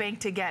break the bank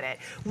to get it.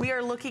 We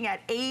are looking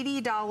at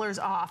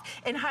 $80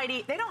 off. And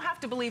Heidi, they don't have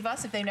to believe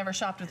us if they never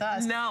shopped with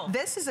us. No.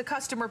 This is a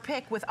customer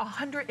pick with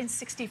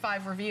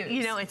 165 reviews.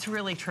 You know, it's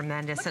really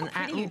tremendous. Look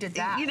how pretty you did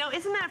that. You know,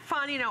 isn't that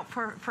fun? You know,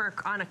 for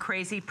on a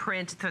crazy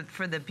print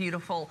for the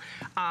beautiful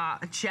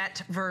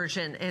jet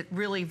version. It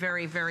really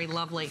very, very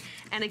lovely.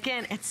 And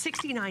again, at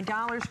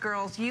 $69,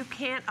 girls, you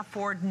can't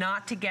afford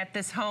not to get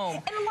this home.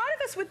 And a lot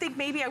of us would think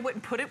maybe I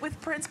wouldn't put it with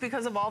prints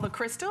because of all the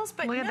crystals,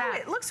 but no,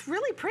 it looks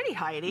really pretty,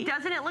 Heidi.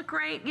 Doesn't it look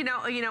great? You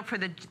know, for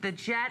the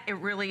jet, it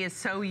really is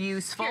so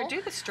useful. Here,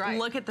 do the stripe.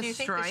 Look at the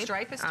stripe. Do you think the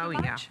stripe is too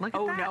much? Yeah. Look at that.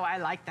 Oh no, I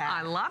like that.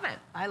 I love it.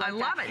 I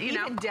love it. You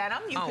Even know,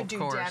 denim. You could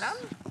do denim.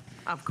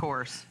 Of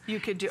course. You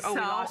could do, oh, so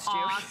we lost you.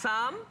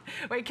 Awesome.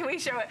 Wait, can we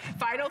show it?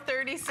 Final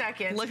 30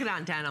 seconds. Look at it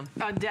on denim.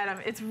 On denim,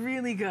 it's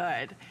really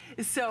good.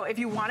 So if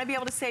you want to be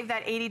able to save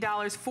that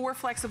 $80 for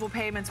flexible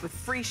payments with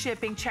free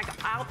shipping, check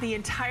out the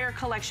entire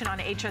collection on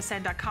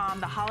hsn.com,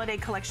 the holiday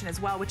collection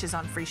as well, which is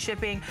on free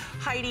shipping.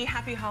 Heidi,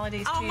 happy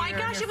holidays to you. Oh my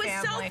gosh, it was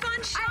so fun shopping with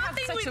you. I have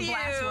such a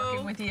blast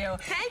working with you.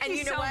 Thank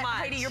you so know what, much.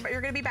 Heidi, you're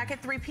going to be back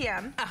at 3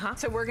 p.m.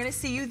 So we're going to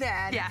see you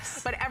then.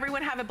 Yes. But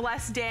everyone have a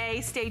blessed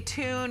day. Stay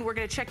tuned. We're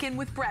going to check in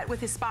with Brett with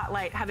his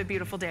spotlight. Have a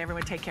beautiful day,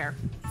 everyone. Take care.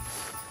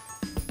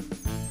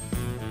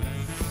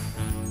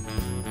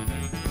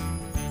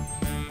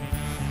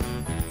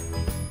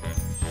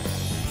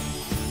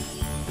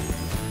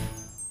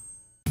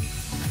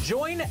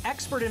 Join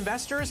expert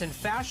investors and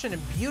fashion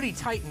and beauty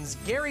titans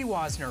Gary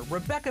Wozner,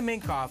 Rebecca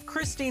Minkoff,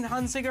 Christine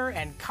Hunziger,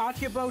 and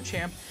Katya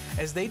Beauchamp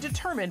as they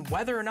determine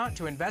whether or not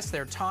to invest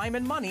their time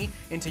and money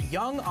into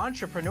young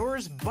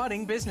entrepreneurs'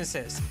 budding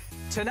businesses.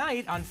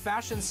 Tonight on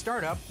Fashion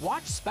Startup,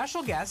 watch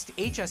special guest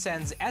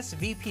HSN's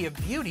SVP of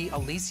Beauty,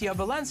 Alicia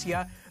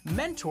Valencia,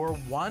 mentor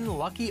one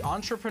lucky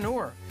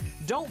entrepreneur.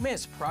 Don't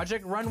miss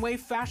Project Runway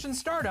Fashion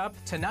Startup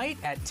tonight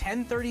at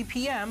 10:30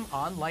 p.m.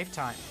 on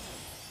Lifetime.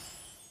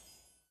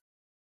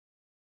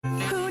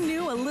 Who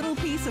knew a little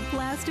piece of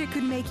plastic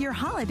could make your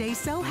holiday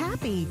so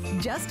happy?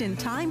 Just in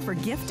time for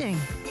gifting.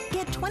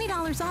 Get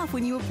 $20 off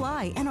when you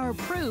apply and are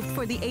approved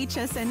for the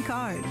HSN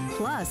card.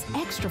 Plus,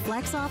 extra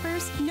flex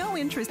offers, no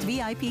interest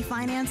VIP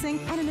financing,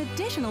 and an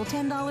additional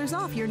 $10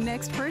 off your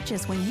next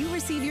purchase when you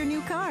receive your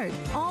new card.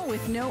 All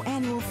with no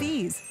annual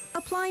fees.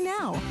 Apply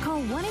now.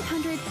 Call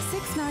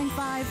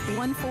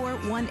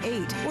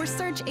 1-800-695-1418 or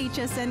search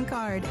HSN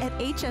card at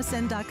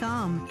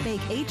hsn.com.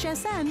 Make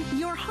HSN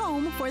your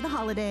home for the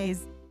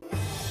holidays.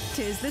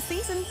 'Tis the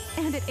season,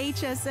 and at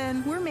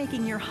HSN, we're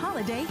making your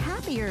holiday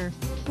happier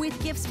with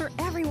gifts for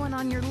everyone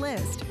on your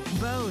list.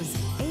 Bose,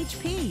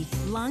 HP,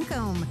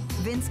 Lancome,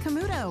 Vince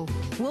Camuto,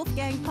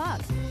 Wolfgang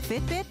Puck,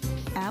 Fitbit,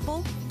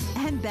 Apple,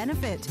 and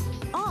Benefit.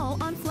 All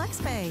on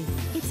FlexPay.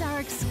 It's our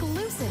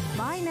exclusive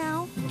buy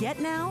now, get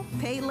now,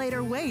 pay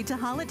later way to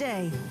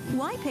holiday.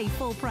 Why pay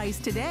full price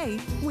today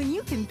when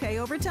you can pay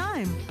over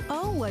time?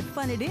 Oh, what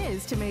fun it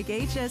is to make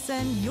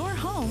HSN your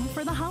home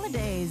for the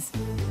holidays.